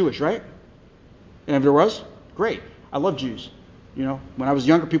here is Jewish, right? And if there was, great. I love Jews. When I was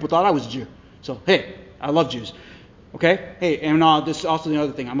younger, people thought I was a Jew. So, hey, I love Jews. Okay? Hey, and this is also the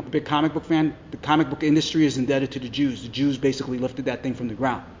other thing. I'm a big comic book fan. The comic book industry is indebted to the Jews. The Jews basically lifted that thing from the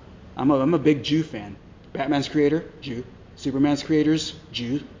ground. I'm a big Jew fan. Batman's creator, Jew. Superman's creators,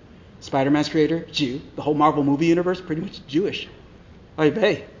 Jew. Spider-Man's creator, Jew. The whole Marvel movie universe, pretty much Jewish.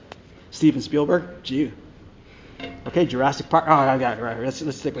 Hey, Steven Spielberg, Jew. Okay, Jurassic Park. Oh, I got it. Right.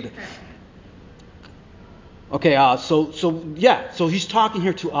 Let's stick with it. Okay, so he's talking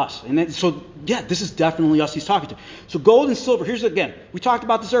here to us. And this is definitely us he's talking to. So gold and silver, here's again, we talked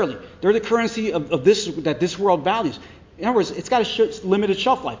about this earlier. They're the currency of this that this world values. In other words, it's got a limited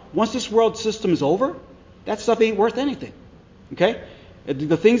shelf life. Once this world system is over, that stuff ain't worth anything. Okay?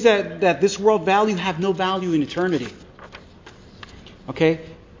 The things that this world value have no value in eternity. Okay?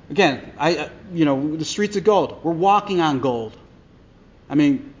 Again, the streets of gold. We're walking on gold. I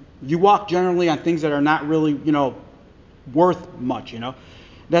mean, you walk generally on things that are not really, worth much,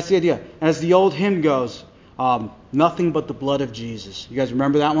 That's the idea. As the old hymn goes, nothing but the blood of Jesus. You guys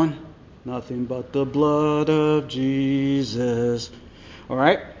remember that one? Nothing but the blood of Jesus. All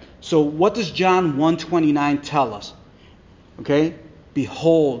right? So what does John 1:29 tell us? Okay?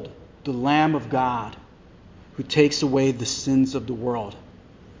 Behold, the Lamb of God who takes away the sins of the world.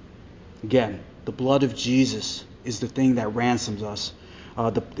 Again, the blood of Jesus is the thing that ransoms us.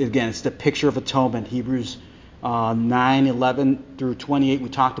 Again, it's the picture of atonement. Hebrews 9:11 through 28. We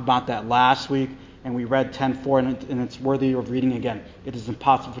talked about that last week, and we read 10:4, and it's worthy of reading again. It is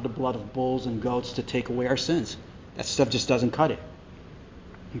impossible for the blood of bulls and goats to take away our sins. That stuff just doesn't cut it.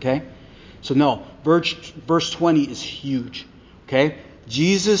 Okay? So no, verse 20 is huge. Okay?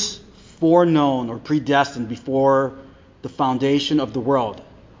 Jesus foreknown or predestined before the foundation of the world.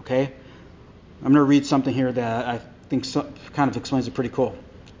 Okay? I'm going to read something here that I think kind of explains it pretty cool.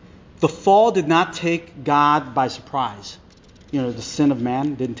 The fall did not take God by surprise. The sin of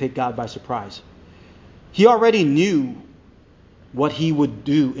man didn't take God by surprise. He already knew what he would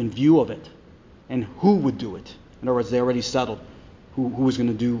do in view of it and who would do it. In other words, they already settled who was going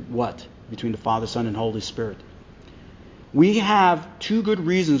to do what between the Father, Son, and Holy Spirit. We have two good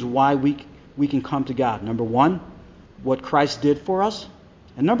reasons why we can come to God. Number one, what Christ did for us.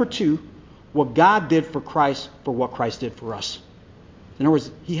 And number two, what God did for Christ for what Christ did for us. In other words,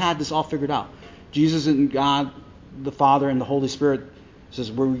 he had this all figured out. Jesus and God, the Father, and the Holy Spirit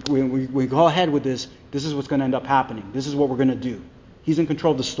says, we go ahead with this. This is what's going to end up happening. This is what we're going to do. He's in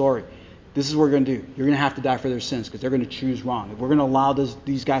control of the story. This is what we're going to do. You're going to have to die for their sins because they're going to choose wrong. If we're going to allow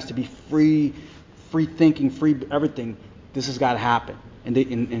these guys to be free thinking, free everything, this has got to happen. And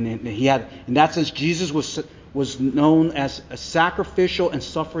in that sense, Jesus was known as a sacrificial and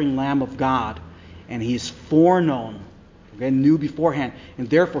suffering Lamb of God, and he's foreknown, okay, knew beforehand, and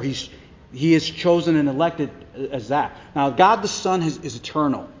therefore he is chosen and elected as that. Now, God the Son is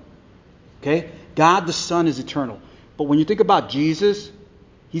eternal, okay? God the Son is eternal. But when you think about Jesus,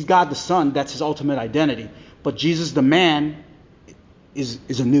 he's God the Son. That's his ultimate identity. But Jesus the man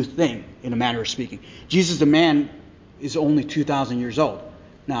is a new thing, in a manner of speaking. Jesus the man is only 2,000 years old.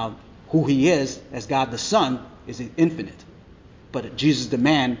 Now, who he is as God the Son is infinite. But Jesus the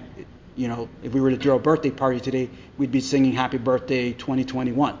man, if we were to throw a birthday party today, we'd be singing Happy Birthday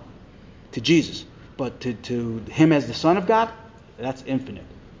 2021 to Jesus. But to him as the Son of God, that's infinite.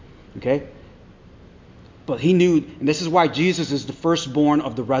 Okay? But he knew, and this is why Jesus is the firstborn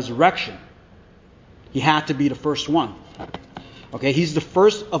of the resurrection. He had to be the first one. Okay? He's the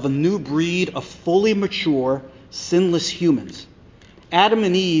first of a new breed of fully mature, sinless humans. Adam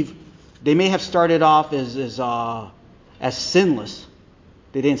and Eve, they may have started off as sinless.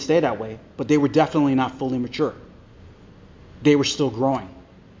 They didn't stay that way, but they were definitely not fully mature. They were still growing.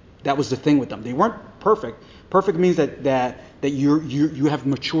 That was the thing with them. They weren't perfect. Perfect means that you have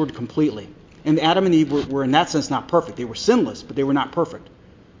matured completely. And Adam and Eve were in that sense not perfect. They were sinless, but they were not perfect.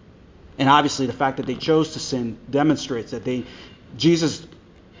 And obviously the fact that they chose to sin demonstrates that Jesus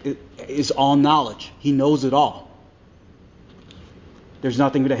is all knowledge. He knows it all. There's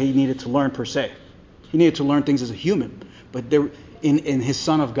nothing that he needed to learn per se. He needed to learn things as a human, but in his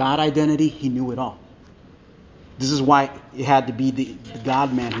Son of God identity, he knew it all. This is why it had to be the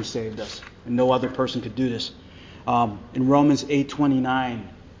God-man who saved us, and no other person could do this. In Romans 8:29,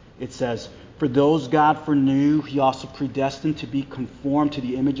 it says, "For those God foreknew, he also predestined to be conformed to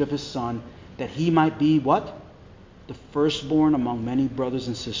the image of his Son, that he might be" what? "The firstborn among many brothers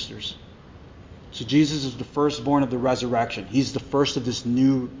and sisters." So Jesus is the firstborn of the resurrection. He's the first of this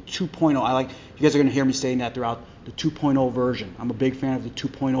new 2.0. You guys are going to hear me saying that throughout the 2.0 version. I'm a big fan of the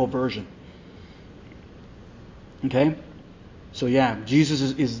 2.0 version. Okay? So yeah, Jesus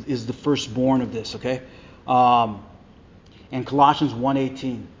is the firstborn of this, okay? And Colossians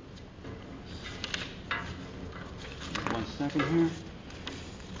 1:18. One second here.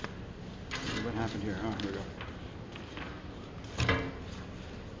 What happened here? Oh, here we go.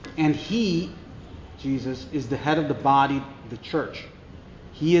 And he, Jesus, is the head of the body, the church.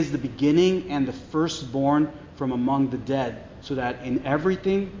 He is the beginning and the firstborn from among the dead, so that in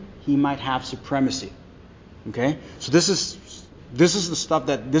everything he might have supremacy. Okay? So this is the stuff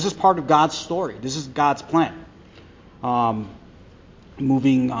this is part of God's story. This is God's plan.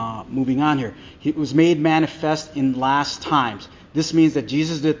 Moving on here. It was made manifest in last times. This means that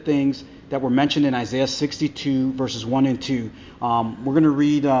Jesus did things that were mentioned in Isaiah 62, verses 1 and 2. We're going to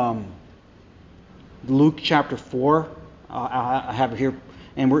read Luke chapter 4. I have it here.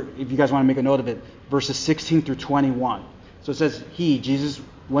 And if you guys want to make a note of it, verses 16 through 21. So it says, Jesus,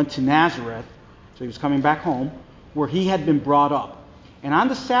 went to Nazareth, so he was coming back home, where he had been brought up. And on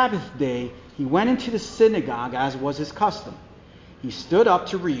the Sabbath day, he went into the synagogue, as was his custom. He stood up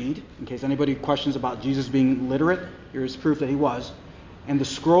to read, in case anybody questions about Jesus being literate, here's proof that he was. And the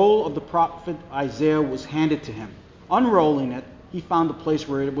scroll of the prophet Isaiah was handed to him. Unrolling it, he found the place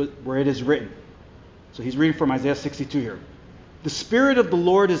where it is written. So he's reading from Isaiah 62 here. "The Spirit of the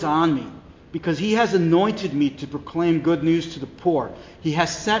Lord is on me, because he has anointed me to proclaim good news to the poor. He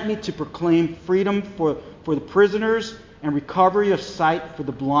has sent me to proclaim freedom for the prisoners and recovery of sight for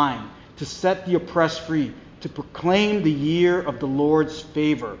the blind, to set the oppressed free, to proclaim the year of the Lord's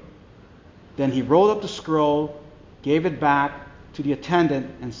favor." Then he rolled up the scroll, gave it back to the attendant,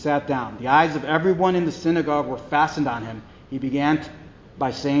 and sat down. The eyes of everyone in the synagogue were fastened on him. He began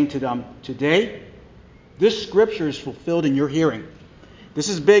by saying to them, "Today, this scripture is fulfilled in your hearing." This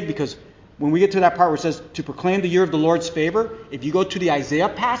is big because when we get to that part where it says to proclaim the year of the Lord's favor, if you go to the Isaiah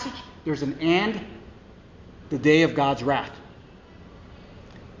passage, there's an "and," the day of God's wrath.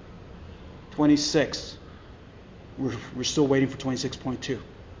 26. We're still waiting for 26.2.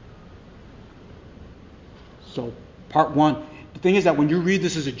 So part 1. The thing is that when you read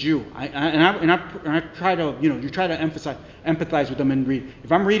this as a Jew, I try to, you try to empathize with them and read.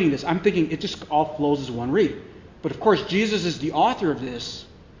 If I'm reading this, I'm thinking it just all flows as one read. But of course, Jesus is the author of this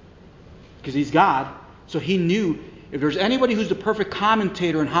because he's God. So he knew if there's anybody who's the perfect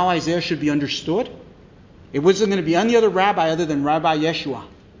commentator on how Isaiah should be understood, it wasn't going to be any other rabbi other than Rabbi Yeshua.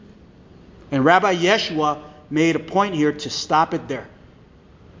 And Rabbi Yeshua made a point here to stop it there.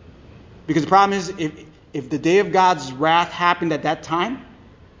 Because the problem is, if the day of God's wrath happened at that time,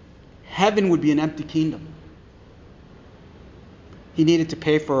 heaven would be an empty kingdom. He needed to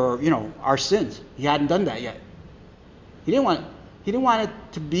pay for, our sins. He hadn't done that yet. He didn't want it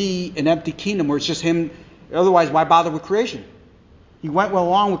to be an empty kingdom where it's just him Otherwise, why bother with creation? He went well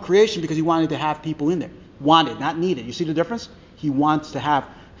along with creation because he wanted to have people in there. Wanted, not needed. You see the difference? He wants to have,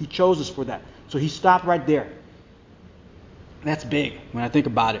 he chose us for that. So he stopped right there. That's big when I think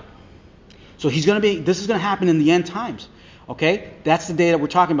about it. So this is going to happen in the end times. Okay? That's the day that we're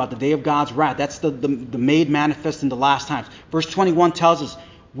talking about, the day of God's wrath. That's the made manifest in the last times. Verse 21 tells us,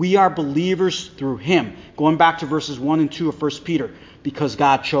 we are believers through him. Going back to verses 1 and 2 of 1 Peter. Because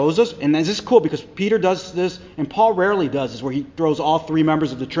God chose us. And this is cool because Peter does this, and Paul rarely does this, where he throws all three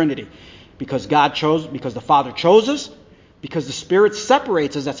members of the Trinity. Because the Father chose us, because the Spirit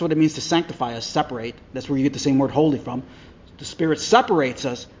separates us. That's what it means to sanctify us, separate. That's where you get the same word holy from. The Spirit separates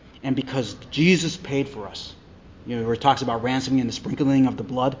us, and because Jesus paid for us. Where it talks about ransoming and the sprinkling of the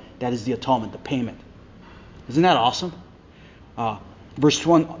blood, that is the atonement, the payment. Isn't that awesome? Verse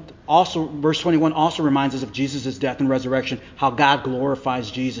 21 also reminds us of Jesus' death and resurrection, how God glorifies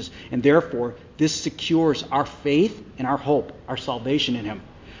Jesus. And therefore, this secures our faith and our hope, our salvation in him.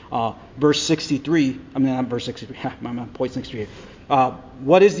 Verse 63, my point 63.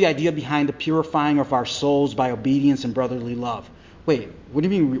 What is the idea behind the purifying of our souls by obedience and brotherly love? Wait, what do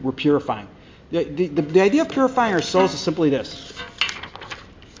you mean we're purifying? The idea of purifying our souls is simply this.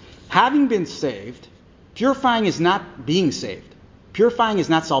 Having been saved, purifying is not being saved. Purifying is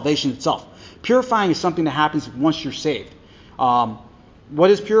not salvation itself. Purifying is something that happens once you're saved. What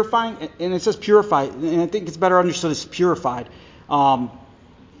is purifying? And it says purify, and I think it's better understood as purified.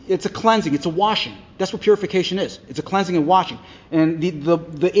 It's a cleansing. It's a washing. That's what purification is. It's a cleansing and washing. And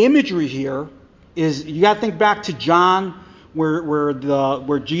the imagery here is, you got to think back to John,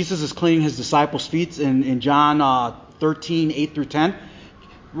 where Jesus is cleaning his disciples' feet in John 13, 8 through 10.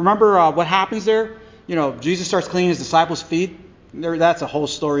 Remember what happens there? Jesus starts cleaning his disciples' feet. That's a whole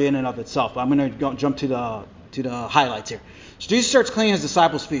story in and of itself. I'm going to jump to the highlights here. So Jesus starts cleaning his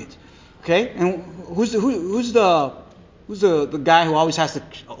disciples' feet. Okay, and who's the guy who always has to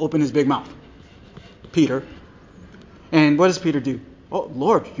open his big mouth? Peter. And what does Peter do? Oh,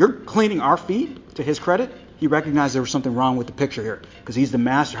 Lord, you're cleaning our feet? To his credit, he recognized there was something wrong with the picture here because he's the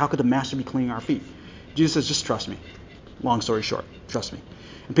master. How could the master be cleaning our feet? Jesus says, just trust me. Long story short, trust me.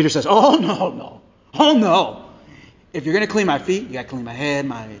 And Peter says, oh no. If you're going to clean my feet, you got to clean my head,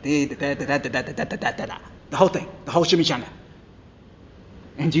 the whole thing, the whole chimichanga.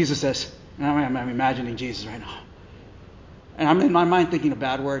 And Jesus says, and I'm imagining Jesus right now. And I'm in my mind thinking a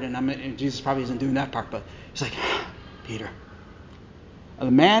bad word, and Jesus probably isn't doing that part, but he's like, Peter,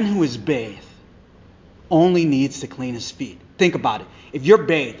 the man who is bathed only needs to clean his feet. Think about it. If you're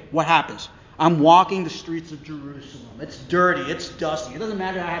bathed, what happens? I'm walking the streets of Jerusalem. It's dirty. It's dusty. It doesn't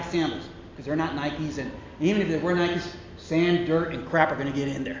matter I have sandals because they're not Nikes, and even if they were Nikes, sand, dirt, and crap are going to get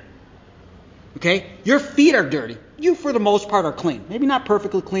in there. Okay? Your feet are dirty. You, for the most part, are clean. Maybe not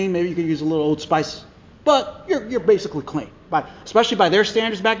perfectly clean. Maybe you could use a little Old Spice. But you're basically clean. Especially by their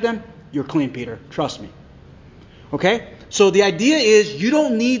standards back then, you're clean, Peter. Trust me. Okay? So the idea is you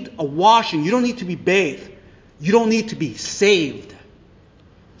don't need a washing. You don't need to be bathed. You don't need to be saved.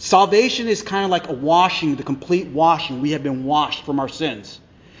 Salvation is kind of like a washing, the complete washing. We have been washed from our sins.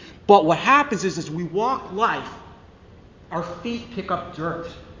 But what happens is as we walk life, our feet pick up dirt.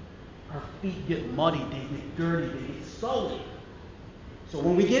 Our feet get muddy, they get dirty, they get sully. So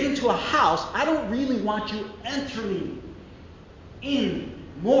when we get into a house, I don't really want you entering in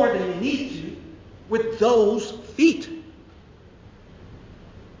more than you need to with those feet.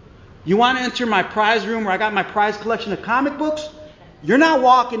 You want to enter my prize room where I got my prize collection of comic books? You're not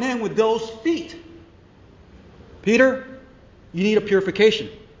walking in with those feet. Peter, you need a purification.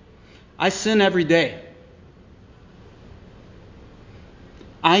 I sin every day.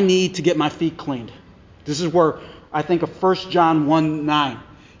 I need to get my feet cleaned. This is where I think of 1 John 1:9.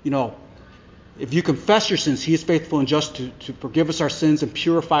 If you confess your sins, he is faithful and just to forgive us our sins and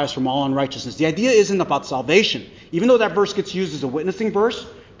purify us from all unrighteousness. The idea isn't about salvation. Even though that verse gets used as a witnessing verse,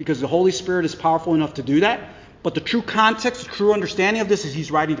 because the Holy Spirit is powerful enough to do that. But the true context, the true understanding of this is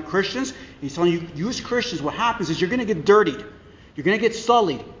he's writing to Christians. He's telling you as Christians, what happens is you're going to get dirtied. You're going to get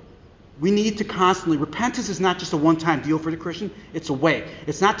sullied. We need to constantly, repentance is not just a one-time deal for the Christian. It's a way.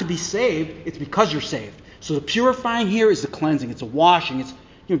 It's not to be saved. It's because you're saved. So the purifying here is the cleansing. It's a washing. It's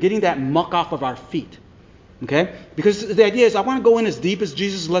getting that muck off of our feet. Okay? Because the idea is I want to go in as deep as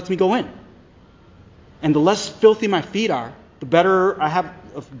Jesus lets me go in. And the less filthy my feet are, the better I have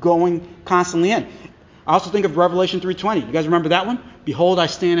of going constantly in. I also think of Revelation 3:20. You guys remember that one? Behold, I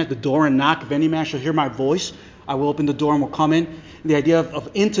stand at the door and knock. If any man shall hear my voice, I will open the door and will come in. The idea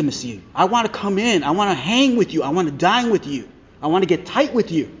of intimacy. I want to come in. I want to hang with you. I want to dine with you. I want to get tight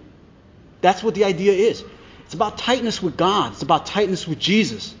with you. That's what the idea is. It's about tightness with God. It's about tightness with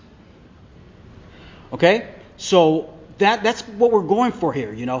Jesus. Okay? So that's what we're going for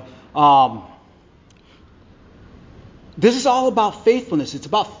here, This is all about faithfulness. It's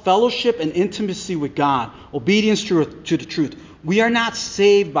about fellowship and intimacy with God, obedience to the truth. We are not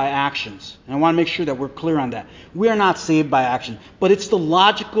saved by actions. And I want to make sure that we're clear on that. We are not saved by action. But it's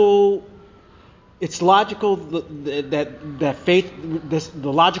logical that faith,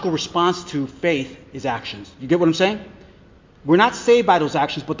 the logical response to faith is actions. You get what I'm saying? We're not saved by those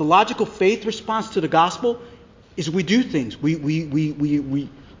actions, but the logical faith response to the gospel is we do things.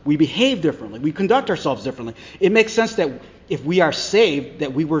 We behave differently. We conduct ourselves differently. It makes sense that if we are saved,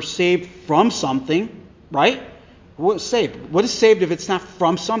 that we were saved from something, right? What is saved? What is saved if it's not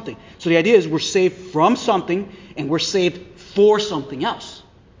from something? So the idea is we're saved from something and we're saved for something else.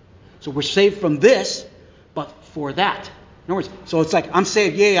 So we're saved from this, but for that. In other words, so it's like I'm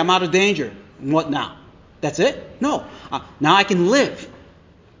saved, yay, I'm out of danger. And what now? That's it? No. Now I can live.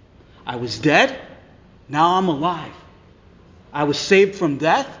 I was dead. Now I'm alive. I was saved from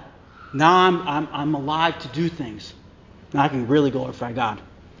death. Now I'm alive to do things. Now I can really glorify God,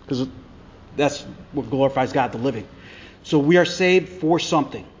 because that's what glorifies God, the living. So we are saved for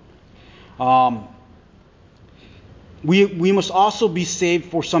something. We must also be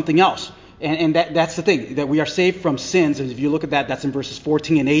saved for something else. And that's the thing, that we are saved from sins. And if you look at that, that's in verses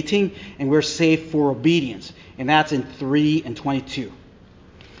 14 and 18. And we're saved for obedience. And that's in 3 and 22.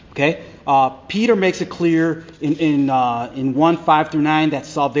 Okay? Peter makes it clear in 1, 5 through 9 that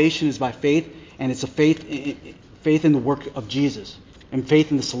salvation is by faith. And it's a faith in the work of Jesus. And faith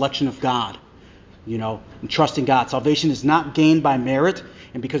in the selection of God. And trusting God. Salvation is not gained by merit.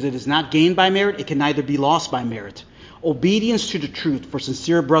 And because it is not gained by merit, it can neither be lost by merit. Obedience to the truth for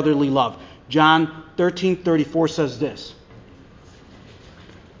sincere brotherly love. John 13:34 says this.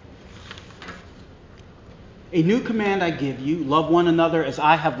 A new command I give you, love one another as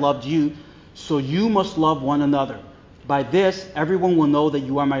I have loved you, so you must love one another. By this, everyone will know that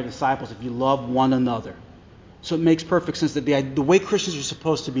you are my disciples if you love one another. So it makes perfect sense that the way Christians are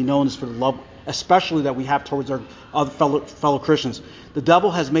supposed to be known is for the love, especially that we have towards our other fellow Christians. The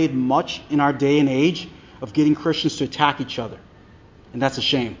devil has made much in our day and age of getting Christians to attack each other. And that's a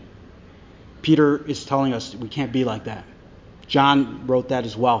shame. Peter is telling us we can't be like that. John wrote that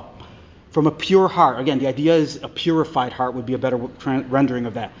as well. From a pure heart. Again, the idea is a purified heart would be a better rendering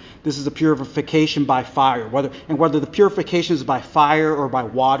of that. This is a purification by fire. Whether the purification is by fire or by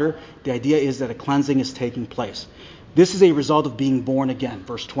water, the idea is that a cleansing is taking place. This is a result of being born again,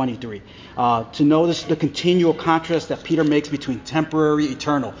 verse 23. To notice the continual contrast that Peter makes between temporary,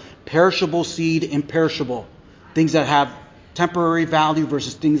 eternal, perishable seed, imperishable, things that have temporary value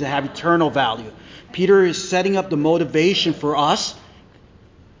versus things that have eternal value. Peter is setting up the motivation for us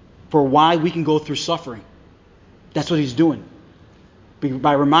for why we can go through suffering. That's what he's doing.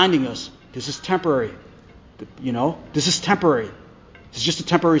 By reminding us, this is temporary. This is temporary. It's just a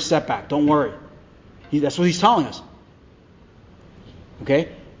temporary setback. Don't worry. That's what he's telling us. Okay?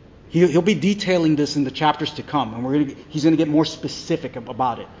 He'll be detailing this in the chapters to come, and he's going to get more specific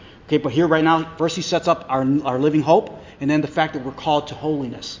about it. Okay, but here right now, first he sets up our living hope, and then the fact that we're called to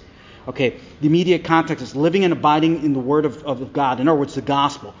holiness. Okay, the immediate context is living and abiding in the Word of God. In other words, the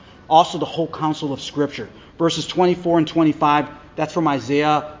gospel. Also the whole counsel of Scripture. Verses 24 and 25, that's from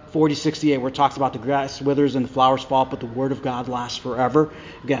Isaiah 40:68, where it talks about the grass withers and the flowers fall, but the Word of God lasts forever.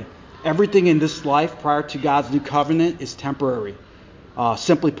 Again, everything in this life prior to God's new covenant is temporary.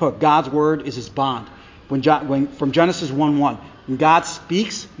 Simply put, God's Word is His bond. From Genesis 1:1, when God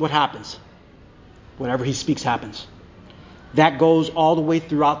speaks, what happens? Whatever He speaks happens. That goes all the way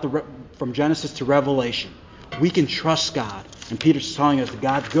throughout from Genesis to Revelation. We can trust God. And Peter's telling us that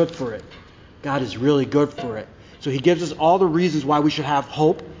God's good for it. God is really good for it. So he gives us all the reasons why we should have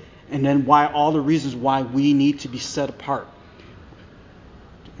hope, and then all the reasons why we need to be set apart.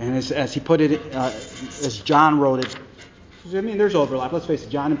 And as he put it, as John wrote it, there's overlap. Let's face it,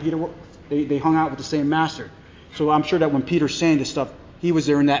 John and Peter, they hung out with the same master. So I'm sure that when Peter's saying this stuff, he was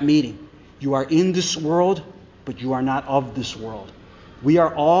there in that meeting. You are in this world, but you are not of this world. We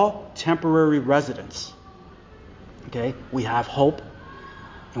are all temporary residents. Okay? We have hope,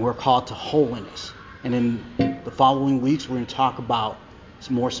 and we're called to holiness. And in the following weeks, we're going to talk about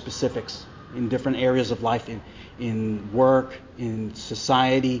some more specifics in different areas of life, in work, in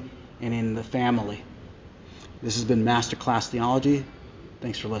society, and in the family. This has been Masterclass Theology.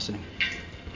 Thanks for listening.